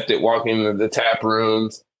accepted, walking into the tap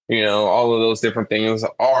rooms, you know, all of those different things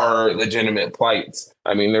are legitimate plights.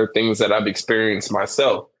 I mean, they're things that I've experienced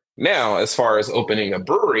myself. Now, as far as opening a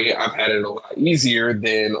brewery, I've had it a lot easier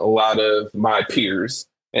than a lot of my peers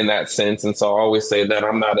in that sense. And so I always say that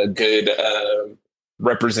I'm not a good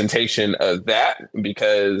representation of that,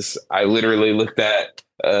 because I literally looked at,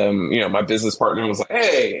 you know, my business partner was like,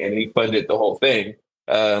 hey, and he funded the whole thing.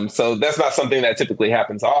 So that's not something that typically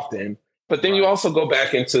happens often. But then you also go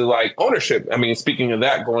back into like ownership. I mean, speaking of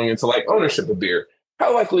that, going into like ownership of beer,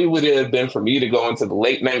 how likely would it have been for me to go into the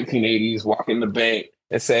late 1980s, walk in the bank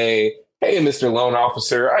and say, hey, Mr. Loan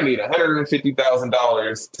Officer, I need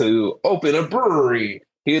 $150,000 to open a brewery?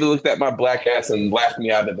 He'd have looked at my black ass and laughed me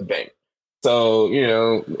out of the bank. So, you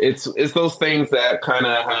know, it's those things that kind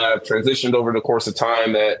of have transitioned over the course of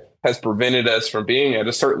time that has prevented us from being at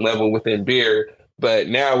a certain level within beer. But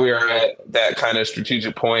now we are at that kind of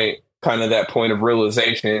strategic point, kind of that point of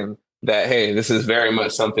realization that, hey, this is very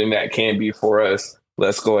much something that can be for us.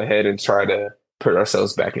 Let's go ahead and try to put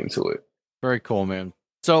ourselves back into it. Very cool, man.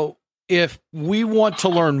 So if we want to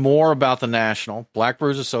learn more about the National Black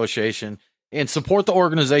Brewers Association and support the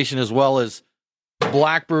organization as well as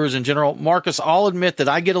Black brewers in general, Marcus, I'll admit that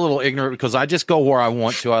I get a little ignorant because I just go where I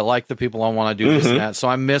want to. I like the people I want to do this and that, so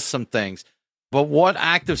I miss some things. But what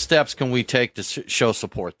active steps can we take to show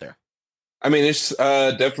support there? I mean, it's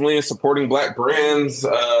definitely supporting Black brands,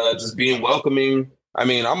 just being welcoming. I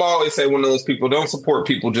mean, I'm always say one of those people, don't support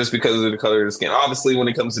people just because of the color of their skin. Obviously, when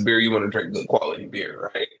it comes to beer, you want to drink good quality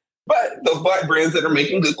beer, right? But those Black brands that are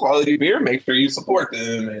making good quality beer, make sure you support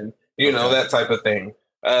them and, you know, that type of thing.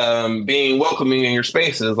 Being welcoming in your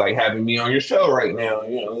spaces, like having me on your show right now,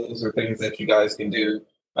 you know, those are things that you guys can do.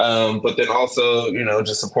 But then also, you know,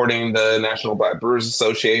 just supporting the National Black Brewers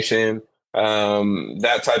Association,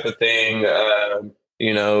 that type of thing.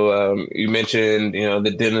 You mentioned, you know,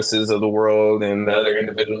 the Dennises of the world and the other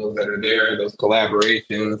individuals that are there, those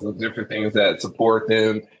collaborations, those different things that support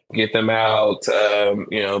them, get them out,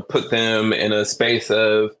 you know, put them in a space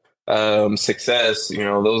of success,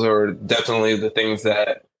 those are definitely the things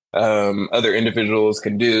that other individuals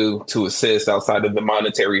can do to assist outside of the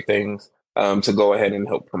monetary things to go ahead and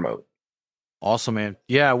help promote. Awesome, man.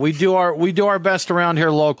 Yeah, we do our best around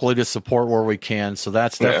here locally to support where we can. So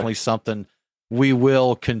that's definitely something we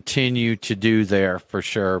will continue to do there for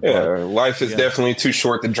sure. But, life is definitely too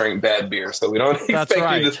short to drink bad beer, so we don't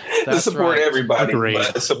expect you to support everybody,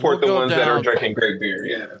 but support the ones that are drinking great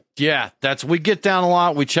beer. We get down a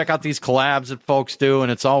lot. We check out these collabs that folks do,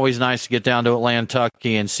 and it's always nice to get down to Atlanta,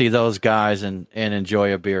 Kentucky, and see those guys and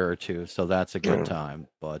enjoy a beer or two. So that's a good time.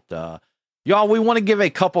 But y'all, we want to give a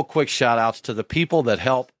couple quick shout outs to the people that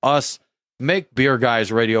help us make Beer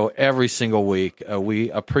Guys Radio every single week. We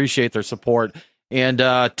appreciate their support. And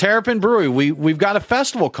Terrapin Brewery, we've got a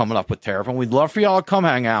festival coming up with Terrapin. We'd love for y'all to come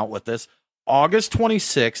hang out with us August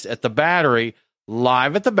 26th at the Battery,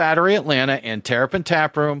 live at the Battery Atlanta, and Terrapin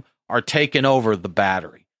Tap Room are taking over the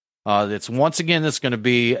Battery. It's going to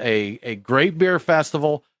be a great beer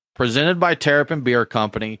festival presented by Terrapin Beer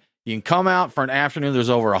Company. You can come out for an afternoon. There's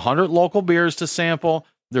over 100 local beers to sample.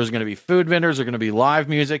 There's going to be food vendors. There's going to be live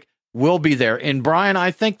music. We'll be there. And Brian,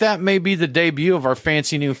 I think that may be the debut of our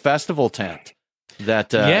fancy new festival tent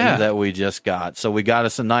that we just got. So we got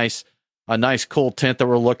us a nice cool tent that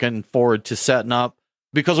we're looking forward to setting up,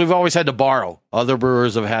 because we've always had to borrow. Other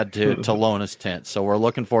brewers have had to loan us tents. So we're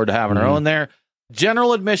looking forward to having our own there.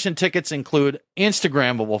 General admission tickets include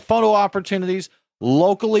Instagrammable photo opportunities,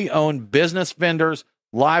 locally owned business vendors,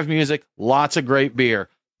 live music, lots of great beer.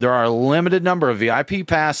 There are a limited number of VIP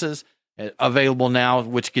passes available now,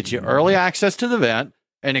 which gets you early access to the event,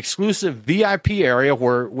 an exclusive VIP area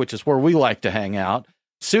which is where we like to hang out,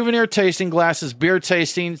 souvenir tasting glasses, beer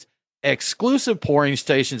tastings, exclusive pouring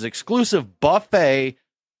stations, exclusive buffet,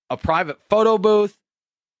 a private photo booth.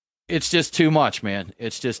 It's just too much, man.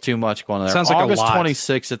 It's just too much going on there. Sounds like August a lot.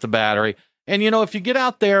 26th at the Battery. And, if you get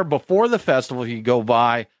out there before the festival, you go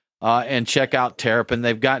by and check out Terrapin.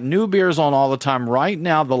 They've got new beers on all the time. Right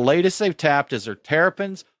now, the latest they've tapped is their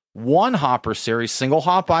Terrapin's One Hopper Series, single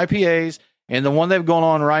hop IPAs. And the one they've going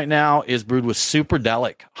on right now is brewed with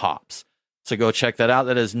Superdelic hops. So go check that out.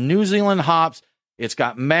 That is New Zealand hops. It's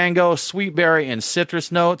got mango, sweet berry, and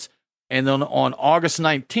citrus notes. And then on August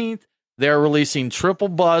 19th, they're releasing Triple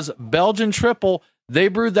Buzz Belgian Triple. They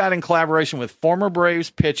brewed that in collaboration with former Braves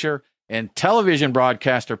pitcher and television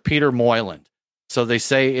broadcaster Peter Moyland. So they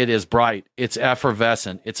say it is bright. It's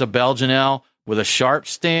effervescent. It's a Belgian ale with a sharp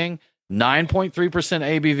sting, 9.3%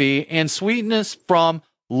 ABV, and sweetness from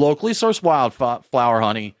locally sourced wildflower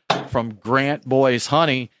honey from Grant Boys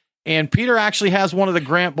Honey. And Peter actually has one of the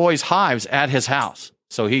Grant Boys hives at his house.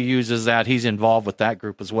 So he uses that. He's involved with that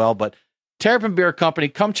group as well. But Terrapin Beer Company,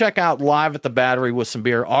 come check out live at the Battery with some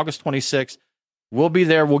beer August 26th. We'll be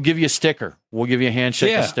there. We'll give you a sticker. We'll give you a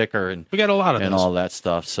handshake sticker. And we got a lot of and those. all that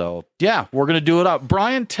stuff. So, yeah, we're going to do it up.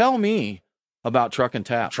 Brian, tell me about Truck and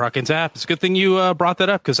Tap. Truck and Tap. It's a good thing you brought that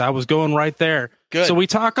up, because I was going right there. Good. So we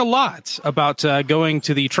talk a lot about going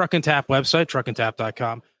to the Truck and Tap website,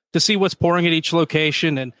 truckandtap.com, to see what's pouring at each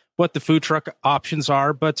location and what the food truck options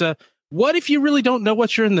are. But what if you really don't know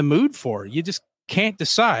what you're in the mood for? You just can't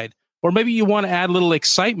decide. Or maybe you want to add a little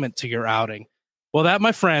excitement to your outing. Well, that,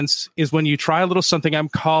 my friends, is when you try a little something I'm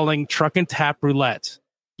calling Truck and Tap Roulette.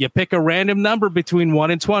 You pick a random number between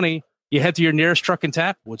 1 and 20. You head to your nearest Truck and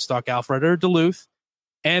Tap, Woodstock, Alpharetta, or Duluth,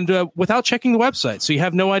 and without checking the website, so you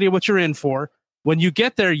have no idea what you're in for. When you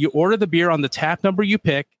get there, you order the beer on the tap number you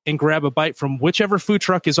pick and grab a bite from whichever food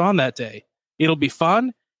truck is on that day. It'll be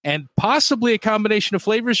fun and possibly a combination of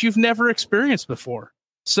flavors you've never experienced before.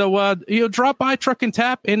 So, drop by Truck and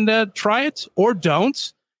Tap and try it, or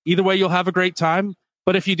don't. Either way, you'll have a great time.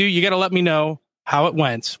 But if you do, you got to let me know how it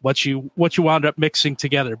went, what you wound up mixing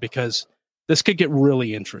together, because this could get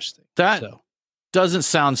really interesting. That doesn't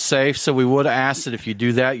sound safe, so we would ask that if you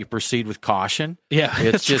do that, you proceed with caution. Yeah,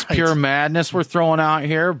 it's just pure madness we're throwing out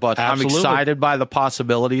here, but Absolutely. I'm excited by the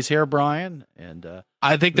possibilities here, Brian. And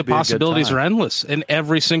I think the possibilities are endless, and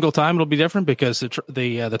every single time it'll be different, because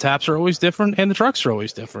the taps are always different and the trucks are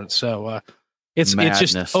always different. So it's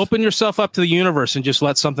just open yourself up to the universe and just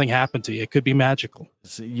let something happen to you. It could be magical.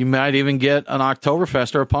 So you might even get an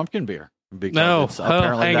Oktoberfest or a pumpkin beer. Because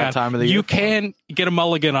apparently that time of the year. You can get a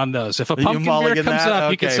mulligan on those. If a pumpkin beer comes up,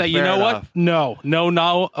 you can say, you know what? No.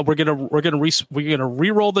 We're gonna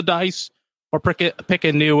re-roll the dice or pick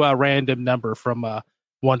a new random number from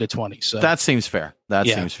 1 to 20. So that seems fair.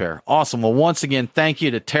 Seems fair. Awesome. Well, once again, thank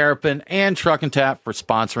you to Terrapin and Truck and Tap for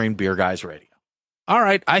sponsoring Beer Guys Radio. All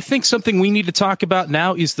right. I think something we need to talk about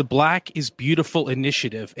now is the Black is Beautiful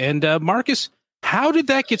initiative. And Marcus, how did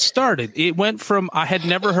that get started? It went from I had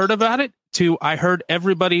never heard about it to I heard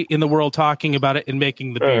everybody in the world talking about it and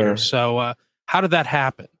making the beer. So how did that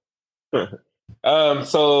happen?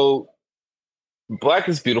 So Black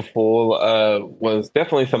is Beautiful was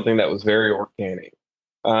definitely something that was very organic.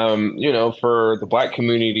 For the Black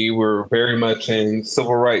community, we're very much in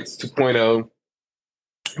civil rights 2.0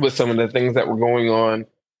 with some of the things that were going on.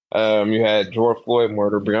 You had George Floyd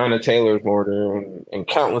murder, Breonna Taylor's murder, and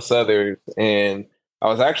countless others. And I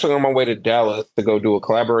was actually on my way to Dallas to go do a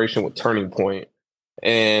collaboration with Turning Point.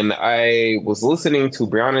 And I was listening to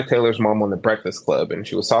Breonna Taylor's mom on the Breakfast Club, and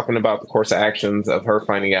she was talking about the course of actions of her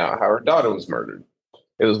finding out how her daughter was murdered.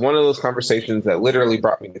 It was one of those conversations that literally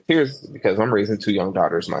brought me to tears because I'm raising 2 young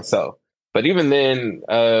daughters myself. But even then,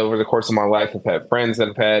 over the course of my life, I've had friends that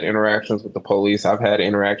have had interactions with the police. I've had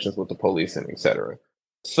interactions with the police and et cetera.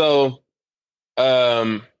 So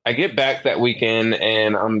I get back that weekend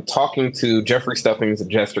and I'm talking to Jeffrey Stuffings and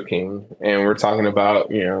Jester King. And we're talking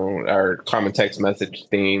about, our common text message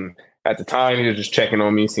theme. At the time, he was just checking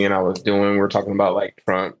on me, seeing how I was doing. We're talking about like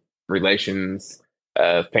Trump relations,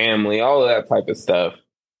 family, all of that type of stuff.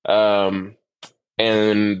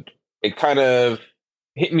 And it kind of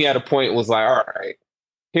hit me at a point, was like, all right,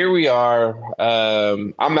 here we are.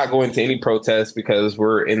 I'm not going to any protests because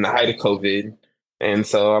we're in the height of COVID. And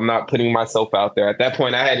so I'm not putting myself out there. At that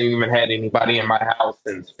point, I hadn't even had anybody in my house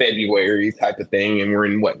since February type of thing. And we're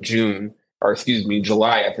in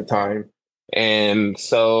July at the time. And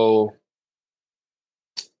so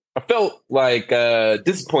I felt like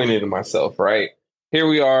disappointed in myself, right? Here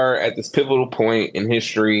we are at this pivotal point in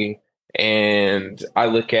history. And I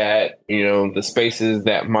look at, the spaces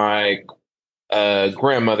that my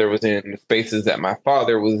grandmother was in, the spaces that my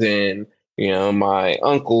father was in, my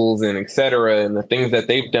uncles and et cetera, and the things that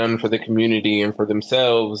they've done for the community and for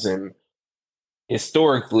themselves and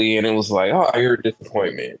historically. And it was like, oh, you're a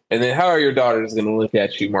disappointment. And then how are your daughters going to look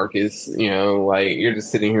at you, Marcus? Like you're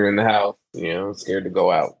just sitting here in the house, scared to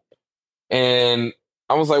go out. And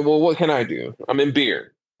I was like, well, what can I do? I'm in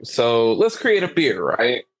beer. So let's create a beer,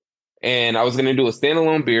 right? And I was going to do a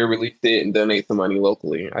standalone beer, release it, and donate some money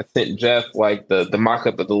locally. I sent Jeff like the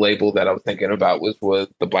mock-up of the label that I was thinking about, which was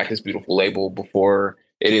the Black is Beautiful label before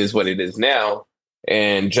it is what it is now.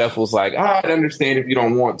 And Jeff was like, I'd understand if you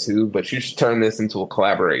don't want to, but you should turn this into a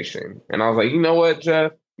collaboration. And I was like, you know what,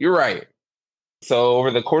 Jeff? You're right. So over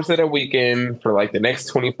the course of that weekend, for like the next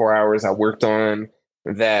 24 hours, I worked on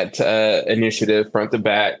that initiative front to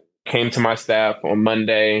back, came to my staff on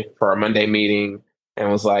Monday for our Monday meeting, and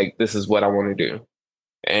was like, this is what I want to do.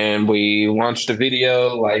 And we launched a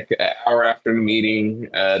video like an hour after the meeting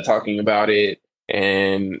talking about it.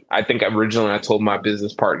 And I think originally I told my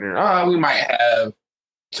business partner, we might have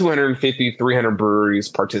 250, 300 breweries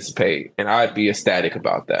participate. And I'd be ecstatic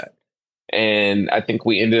about that. And I think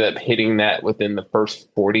we ended up hitting that within the first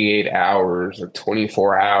 48 hours or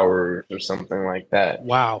 24 hours or something like that.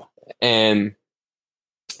 Wow. And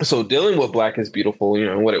so dealing with Black is Beautiful,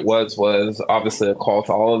 what it was obviously a call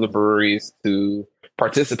to all of the breweries to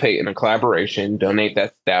participate in a collaboration, donate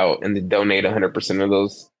that stout, and then donate 100% of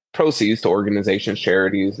those proceeds to organizations,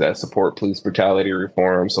 charities that support police brutality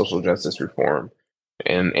reform, social justice reform,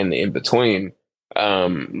 and the in-between.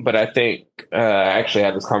 But I think I actually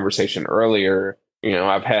had this conversation earlier.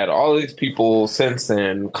 I've had all these people since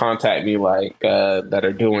then contact me that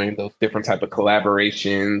are doing those different type of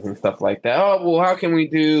collaborations and stuff like that. Oh, well, how can we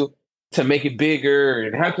do to make it bigger?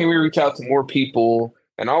 And how can we reach out to more people?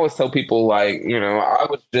 And I always tell people I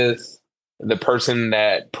was just the person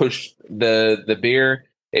that pushed the beer.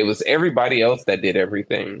 It was everybody else that did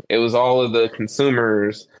everything. It was all of the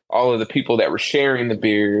consumers, all of the people that were sharing the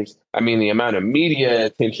beers. I mean, the amount of media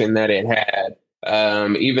attention that it had.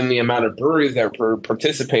 Even the amount of breweries that were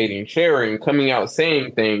participating, sharing, coming out,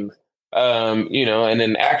 saying things, and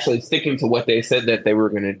then actually sticking to what they said that they were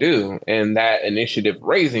going to do. And that initiative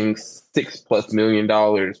raising $6+ million,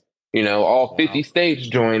 all 50 states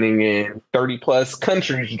joining in, 30+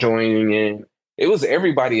 countries joining in. It was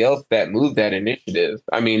everybody else that moved that initiative.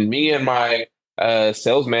 I mean, me and my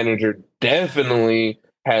sales manager definitely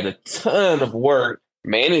had a ton of work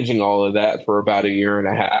managing all of that for about 1.5 years.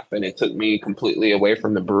 And it took me completely away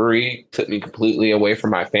from the brewery, took me completely away from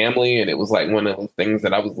my family. And it was like one of those things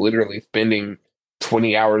that I was literally spending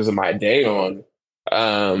 20 hours of my day on.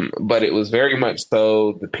 But it was very much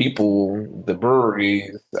so the people, the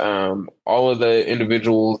breweries, all of the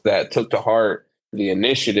individuals that took to heart the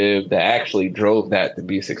initiative that actually drove that to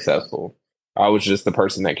be successful. I was just the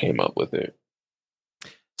person that came up with it.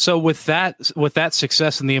 So with that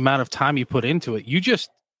success and the amount of time you put into it, you just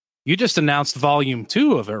you just announced volume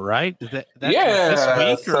 2 of it, right? That's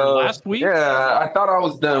this week or last week? Yeah, I thought I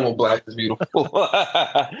was done with Black is Beautiful.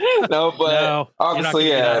 No, but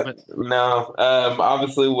obviously, no.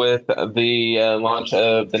 Obviously, with the launch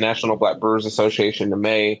of the National Black Brewers Association in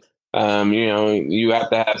May, you have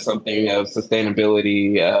to have something of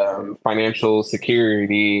sustainability, financial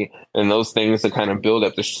security, and those things to kind of build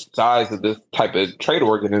up the size of this type of trade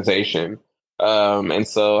organization. And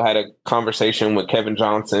so I had a conversation with Kevin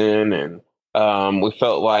Johnson, and we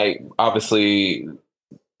felt like obviously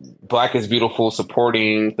Black is Beautiful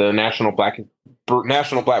supporting the National Black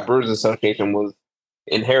Brewers Association was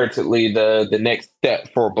inherently the next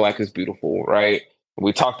step for Black is Beautiful, right?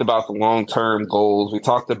 We talked about the long-term goals. We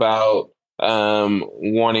talked about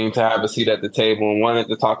wanting to have a seat at the table and wanted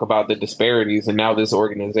to talk about the disparities. And now this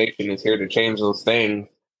organization is here to change those things.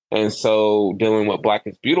 And so dealing with Black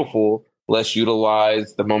is Beautiful, let's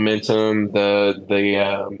utilize the momentum,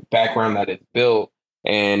 the background that it's built,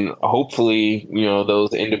 and hopefully,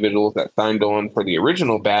 those individuals that signed on for the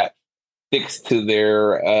original batch sticks to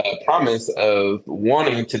their promise of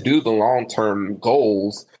wanting to do the long-term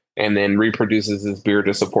goals, and then reproduces this beer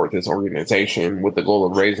to support this organization with the goal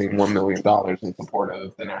of raising $1 million in support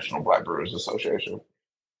of the National Black Brewers Association.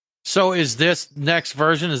 So, is this next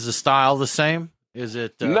version? Is the style the same? Is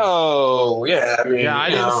it? No, yeah. I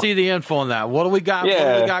didn't see the info on that. What do we got? Yeah.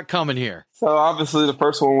 What do we got coming here? So obviously the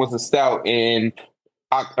first one was a stout in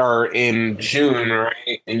June,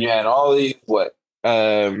 right? And you had all these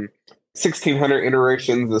 1,600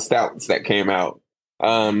 iterations of stouts that came out.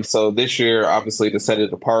 So this year, obviously, to set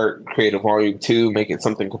it apart, create a volume 2, make it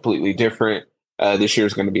something completely different. This year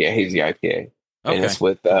is going to be a hazy IPA, and it's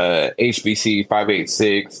with HBC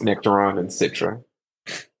 586, Nectaron, and Citra.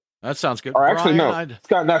 That sounds good. Or actually, Brian, no, it's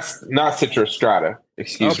got not Citra, Strata.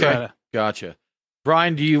 Excuse me. Okay, gotcha.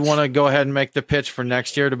 Brian, do you want to go ahead and make the pitch for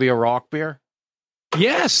next year to be a rock beer?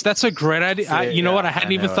 Yes, that's a great idea. You know what? I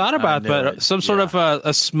hadn't even thought about, but some sort of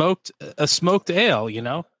a smoked ale.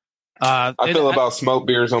 I feel about smoked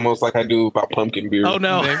beers almost like I do about pumpkin beer. Oh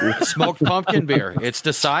no, smoked pumpkin beer. It's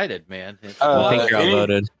decided, man. I think you're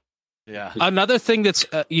outvoted. Yeah. Another thing that's,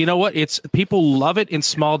 it's people love it in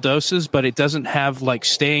small doses, but it doesn't have like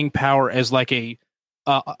staying power as like a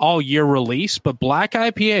all year release. But black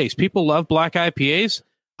IPAs, people love black IPAs.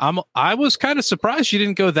 I was kind of surprised you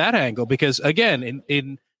didn't go that angle because again,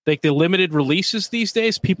 in like the limited releases these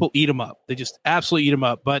days, people eat them up. They just absolutely eat them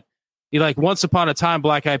up. But like once upon a time,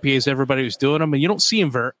 black IPAs, everybody was doing them, and you don't see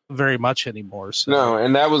them very much anymore. So. No,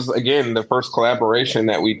 and that was again the first collaboration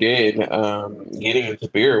that we did. Getting into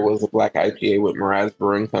beer was a black IPA with Miraz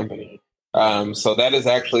Brewing Company. So that is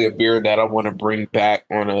actually a beer that I want to bring back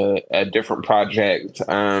on a different project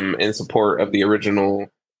in support of the original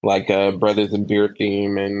Brothers in Beer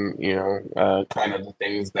theme, and kind of the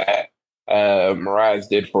things that Miraz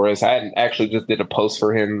did for us. I actually just did a post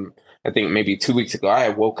for him. I think maybe 2 weeks ago. I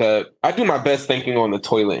woke up. I do my best thinking on the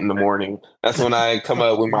toilet in the morning. That's when I come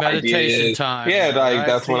up with my meditation ideas. time. Yeah, right?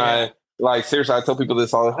 That's when I seriously. I tell people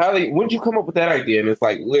this all. When did you come up with that idea? And it's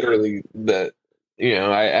like literally I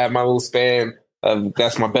have my little span of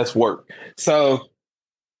that's my best work. So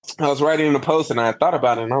I was writing the post and I thought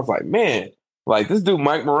about it and I was like, man, this dude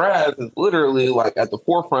Mike Miraz is literally at the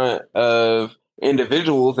forefront of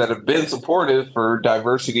individuals that have been supportive for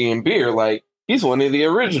diversity in beer. He's one of the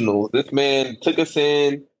originals. This man took us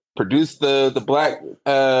in, produced the black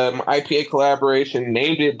IPA collaboration,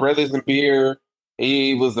 named it Brothers in Beer.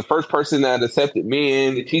 He was the first person that accepted me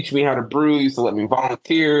in to teach me how to brew. He used to let me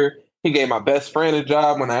volunteer. He gave my best friend a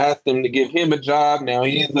job when I asked him to give him a job. Now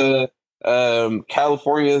he's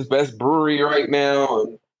California's best brewery right now.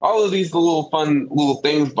 And all of these fun little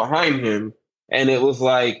things behind him. And it was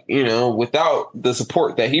without the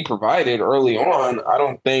support that he provided early on, I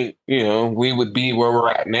don't think, we would be where we're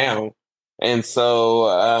at now. And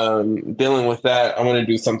so dealing with that, I want to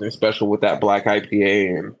do something special with that black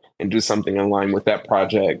IPA and do something in line with that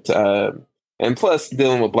project. And plus,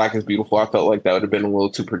 dealing with Black is Beautiful, I felt like that would have been a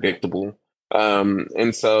little too predictable.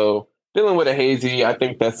 And so dealing with a hazy, I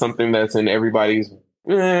think that's something that's in everybody's,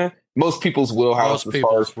 most people's wheelhouse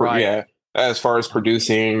as far as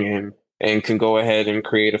producing and can go ahead and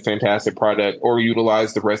create a fantastic product or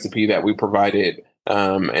utilize the recipe that we provided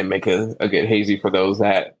and make a good hazy for those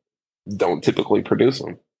that don't typically produce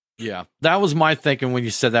them. Yeah, that was my thinking when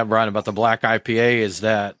you said that, Brian, about the black IPA is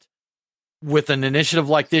that with an initiative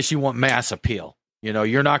like this, you want mass appeal.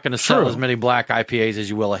 You're not going to sell as many black IPAs as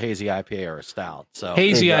you will a hazy IPA or a stout. So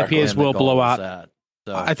hazy IPAs will blow out.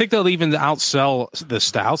 So. I think they'll even outsell the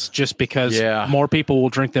stouts just because more people will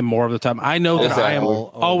drink them more of the time. I know that I am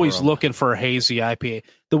always looking for a hazy IPA.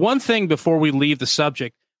 The one thing before we leave the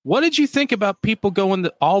subject, What did you think about people going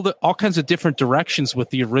all kinds of different directions with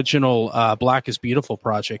the original Black is Beautiful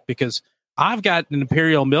project? Because I've got an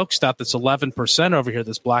Imperial Milk Stout that's 11% over here.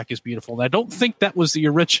 This Black is Beautiful, and I don't think that was the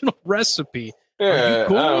original recipe. Are you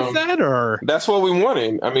cool with that, or that's what we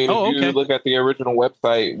wanted? I mean, if you look at the original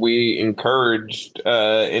website, we encouraged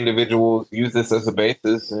individuals use this as a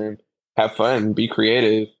basis and have fun, be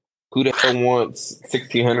creative. Who the hell wants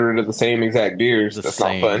 1,600 of the same exact beers? That's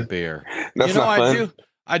not fun. Beer. That's not fun.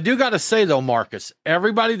 I do got to say, though, Marcus,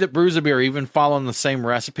 everybody that brews a beer, even following the same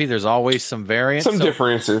recipe, there's always some variants. Some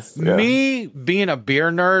differences. Yeah. Me, being a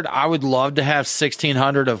beer nerd, I would love to have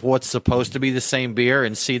 1,600 of what's supposed to be the same beer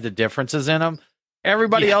and see the differences in them.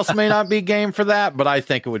 Everybody else may not be game for that, but I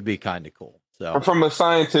think it would be kind of cool. So, from a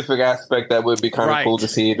scientific aspect, that would be kind of cool to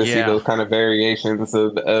see those kind of variations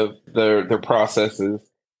of their processes.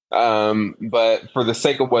 But for the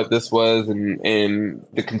sake of what this was and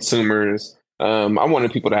the consumers, I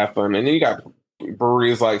wanted people to have fun. And then you got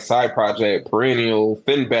breweries like Side Project, Perennial,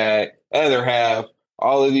 Finback, Other Half,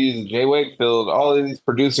 all of these, J. Wakefield, all of these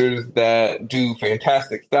producers that do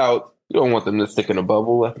fantastic stouts. You don't want them to stick in a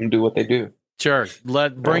bubble. Let them do what they do. Sure.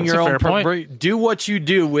 Bring your own. Do what you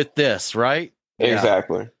do with this, right?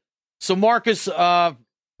 Exactly. Yeah. So, Marcus,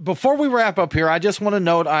 before we wrap up here, I just want to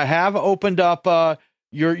note I have opened up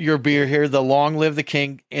your beer here, the Long Live the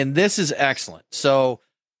King, and this is excellent. So,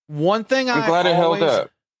 one thing I'm glad it held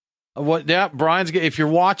up. Brian's. If you're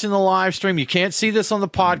watching the live stream, you can't see this on the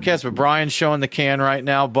podcast, but Brian's showing the can right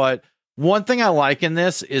now. But one thing I like in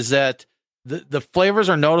this is that the flavors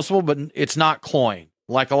are noticeable, but it's not cloying.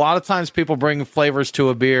 Like a lot of times people bring flavors to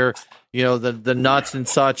a beer, the nuts and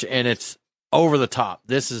such, and it's over the top.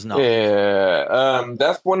 This is not. Yeah.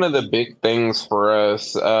 That's one of the big things for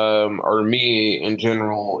us, or me in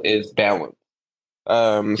general, is balance.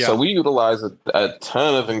 So we utilize a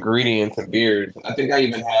ton of ingredients in beers. I think I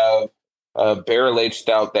even have a barrel-aged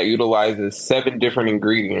stout that utilizes 7 different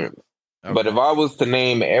ingredients. Okay. But if I was to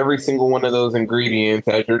name every single one of those ingredients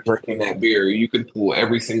as you're drinking that beer, you could pull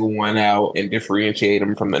every single one out and differentiate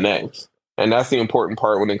them from the next. And that's the important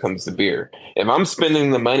part when it comes to beer. If I'm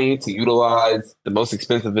spending the money to utilize the most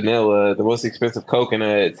expensive vanilla, the most expensive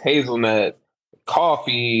coconuts, hazelnuts,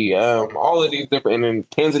 coffee, all of these different, and then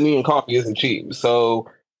Tanzanian coffee isn't cheap.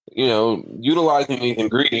 So, utilizing these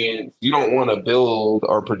ingredients, you don't want to build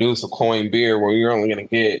or produce a cloying beer where you're only going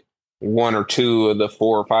to get 1 or 2 of the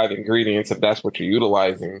 4 or 5 ingredients, if that's what you're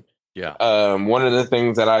utilizing. Yeah. One of the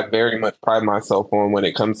things that I very much pride myself on when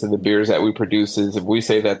it comes to the beers that we produce is if we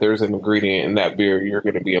say that there's an ingredient in that beer, you're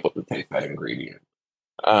going to be able to taste that ingredient.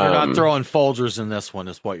 You're not throwing Folgers in this one,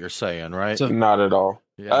 is what you're saying, right? Not at all.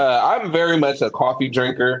 Yeah. I'm very much a coffee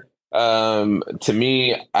drinker. To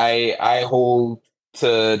me, I hold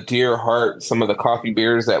to dear heart some of the coffee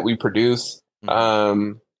beers that we produce.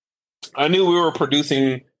 Mm-hmm. I knew we were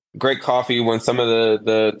producing great coffee when some of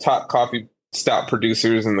the top coffee stout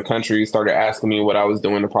producers in the country started asking me what I was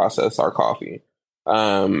doing to process our coffee.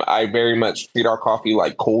 I very much treat our coffee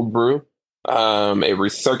like cold brew. It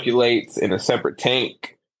recirculates in a separate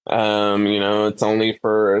tank. It's only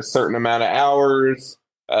for a certain amount of hours.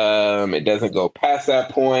 It doesn't go past that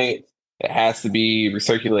point. It has to be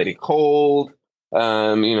recirculated cold.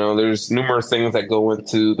 There's numerous things that go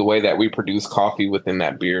into the way that we produce coffee within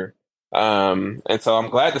that beer. And so I'm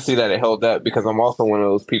glad to see that it held up, because I'm also one of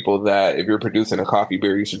those people that if you're producing a coffee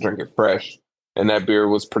beer, you should drink it fresh. And that beer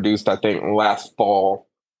was produced, I think, last fall.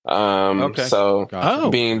 Okay. So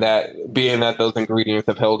being that those ingredients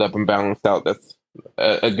have held up and balanced out, that's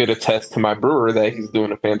a good attest to my brewer that he's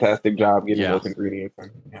doing a fantastic job getting those ingredients.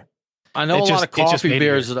 Yeah. I know a lot of coffee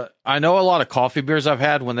beers. I know a lot of coffee beers I've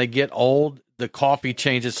had. When they get old, the coffee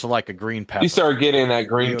changes to like a green pepper. You start getting that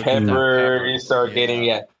green pepper. You start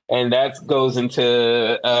getting and that goes into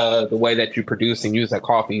the way that you produce and use that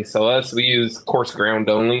coffee. So we use coarse ground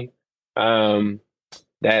only.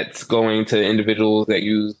 That's going to individuals that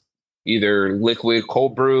use either liquid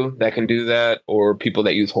cold brew that can do that, or people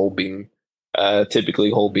that use whole bean.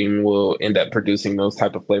 Typically, whole bean will end up producing those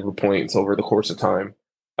type of flavor points over the course of time.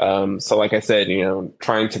 So like I said,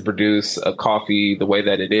 trying to produce a coffee the way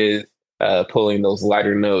that it is, pulling those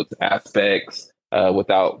lighter notes aspects,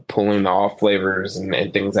 without pulling the off flavors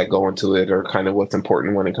and things that go into it are kind of what's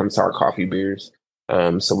important when it comes to our coffee beers.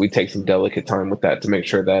 So we take some delicate time with that to make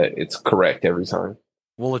sure that it's correct every time.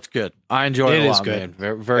 Well, it's good. I enjoy it a lot, man.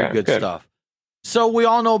 Very, very good stuff. So we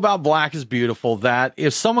all know about Black is Beautiful. That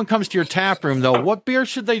if someone comes to your tap room, though, what beer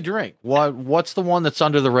should they drink? What's the one that's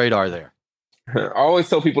under the radar there? I always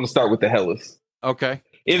tell people to start with the Helles. Okay.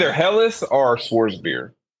 Either Helles or Schwarz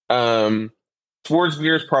beer. Schwarz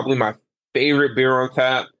beer is probably my favorite beer on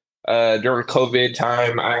tap. during COVID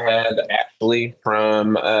time, I had Ashley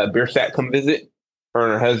from Beer Sat come visit. Her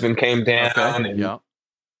and her husband came down,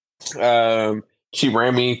 and she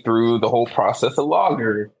ran me through the whole process of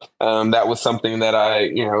lager. That was something that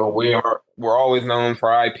we're always known for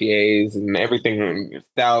IPAs and everything,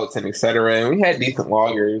 stouts and etc. And we had decent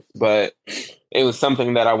lagers, but it was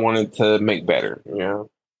something that I wanted to make better,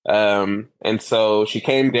 and so she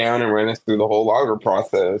came down and ran us through the whole lager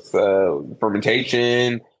process,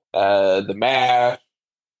 fermentation, the mash,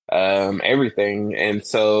 everything. And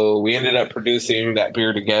so we ended up producing that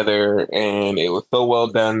beer together, and it was so well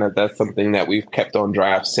done that that's something that we've kept on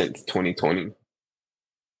draft since 2020.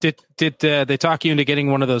 Did they talk you into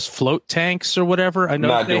getting one of those float tanks or whatever? I know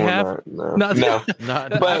not they doing have. That,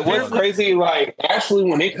 no. But what's crazy, like Ashley,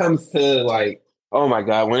 when it comes to like, oh my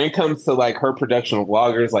God, when it comes to like her production of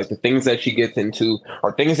lagers, like the things that she gets into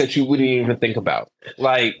are things that you wouldn't even think about.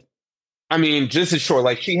 Like, I mean, just as short,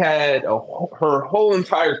 like she had her whole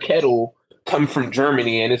entire kettle come from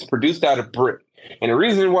Germany, and it's produced out of brick. And the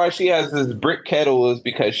reason why she has this brick kettle is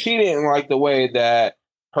because she didn't like the way that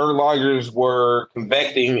her lagers were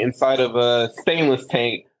convecting inside of a stainless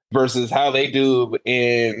tank versus how they do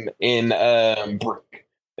in brick.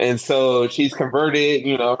 And so she's converted,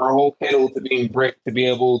 her whole kettle to being brick to be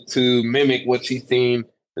able to mimic what she's seen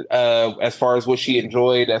as far as what she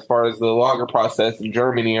enjoyed, as far as the lager process in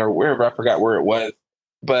Germany or wherever, I forgot where it was.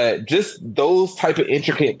 But just those type of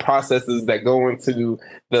intricate processes that go into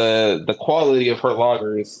the quality of her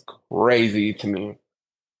lager is crazy to me.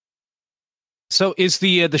 So is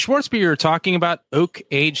the Schwarzbier you're talking about oak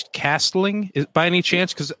aged castling by any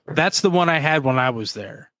chance? Because that's the one I had when I was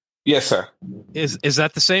there. Yes, sir. Is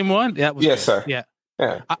that the same one? That was yes, sir. Yeah.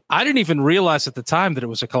 Yeah. I didn't even realize at the time that it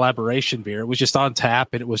was a collaboration beer. It was just on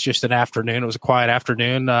tap, and it was just an afternoon. It was a quiet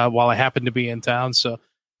afternoon while I happened to be in town. So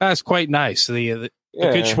that's quite nice. The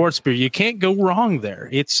good Schwarzbier, you can't go wrong there.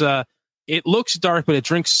 It's it looks dark, but it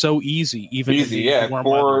drinks so easy. Even easy, yeah.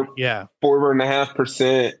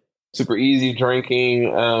 4.5%, super easy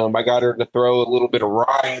drinking. I got her to throw a little bit of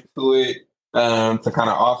rye into it to kind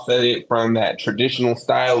of offset it from that traditional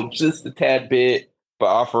style, just a tad bit. But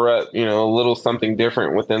offer up, a little something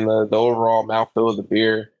different within the overall mouthfeel of the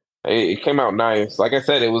beer. It came out nice. Like I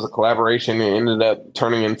said, it was a collaboration and ended up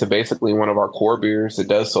turning into basically one of our core beers. It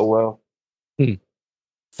does so well.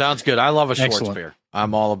 Sounds good. I love a Schwarzbier.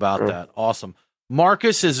 I'm all about that. Awesome.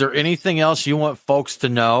 Marcus, is there anything else you want folks to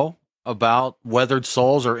know about Weathered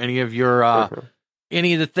Souls or any of your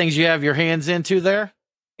any of the things you have your hands into there?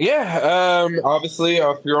 Yeah, obviously,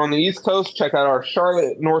 if you're on the East Coast, check out our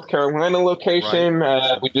Charlotte, North Carolina location.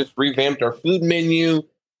 Right. We just revamped our food menu.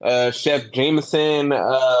 Chef Jameson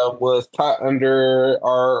was taught under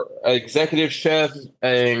our executive chef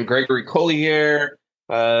and Gregory Collier,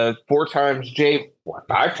 5 times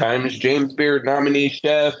James Beard nominee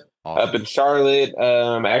chef up in Charlotte.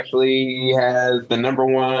 Actually, he has the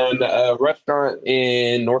 #1 restaurant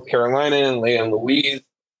in North Carolina in Leigh Louise.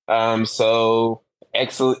 So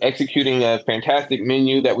executing a fantastic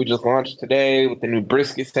menu that we just launched today with the new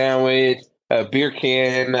brisket sandwich, beer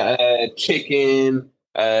can, chicken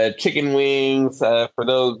wings for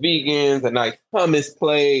those vegans, a nice hummus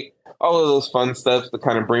plate, all of those fun stuff to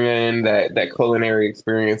kind of bring in that culinary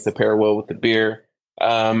experience to pair well with the beer.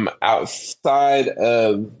 Outside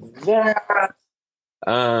of that,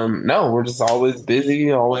 no, we're just always busy,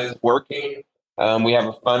 always working. We have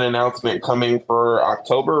a fun announcement coming for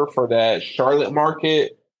October for that Charlotte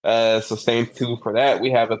market. So stay tuned for that. We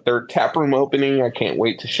have a 3rd tap room opening. I can't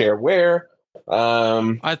wait to share where.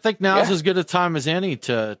 I think now's as good a time as any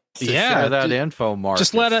to share that info, Mark.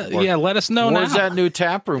 Just let us know now. Where's that new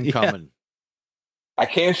tap room coming? I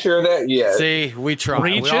can't share that yet. See, we try.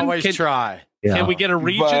 Region? We always try. Yeah. Can we get a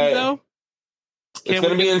region though? It's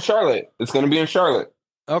going to be in Charlotte.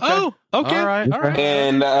 Okay. Oh, okay. All right.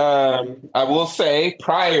 And I will say,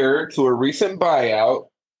 prior to a recent buyout,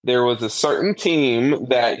 there was a certain team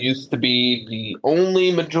that used to be the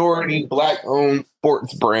only majority Black-owned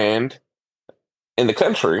sports brand in the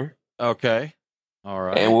country. Okay. All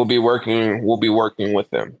right. And we'll be working with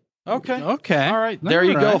them. Okay. All right. There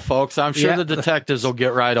you go, folks. I'm sure the detectives will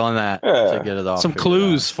get right on that to get it off. Some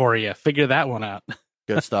clues for you. Figure that one out.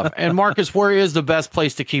 Good stuff. And Marcus, where is the best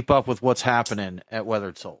place to keep up with what's happening at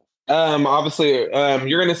Weathered Souls? Obviously,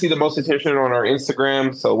 you're going to see the most attention on our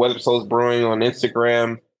Instagram. So Weathered Souls Brewing on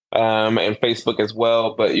Instagram and Facebook as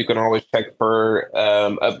well. But you can always check for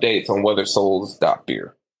updates on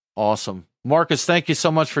weathersouls.beer. Awesome. Marcus, thank you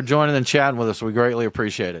so much for joining and chatting with us. We greatly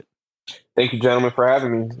appreciate it. Thank you, gentlemen, for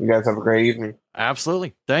having me. You guys have a great evening.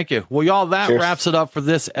 Absolutely. Thank you. Well, y'all, that wraps it up for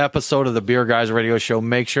this episode of the Beer Guys Radio Show.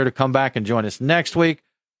 Make sure to come back and join us next week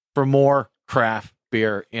for more craft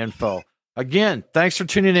beer info. Again, thanks for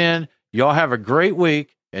tuning in. Y'all have a great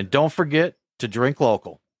week, and don't forget to drink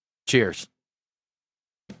local. Cheers.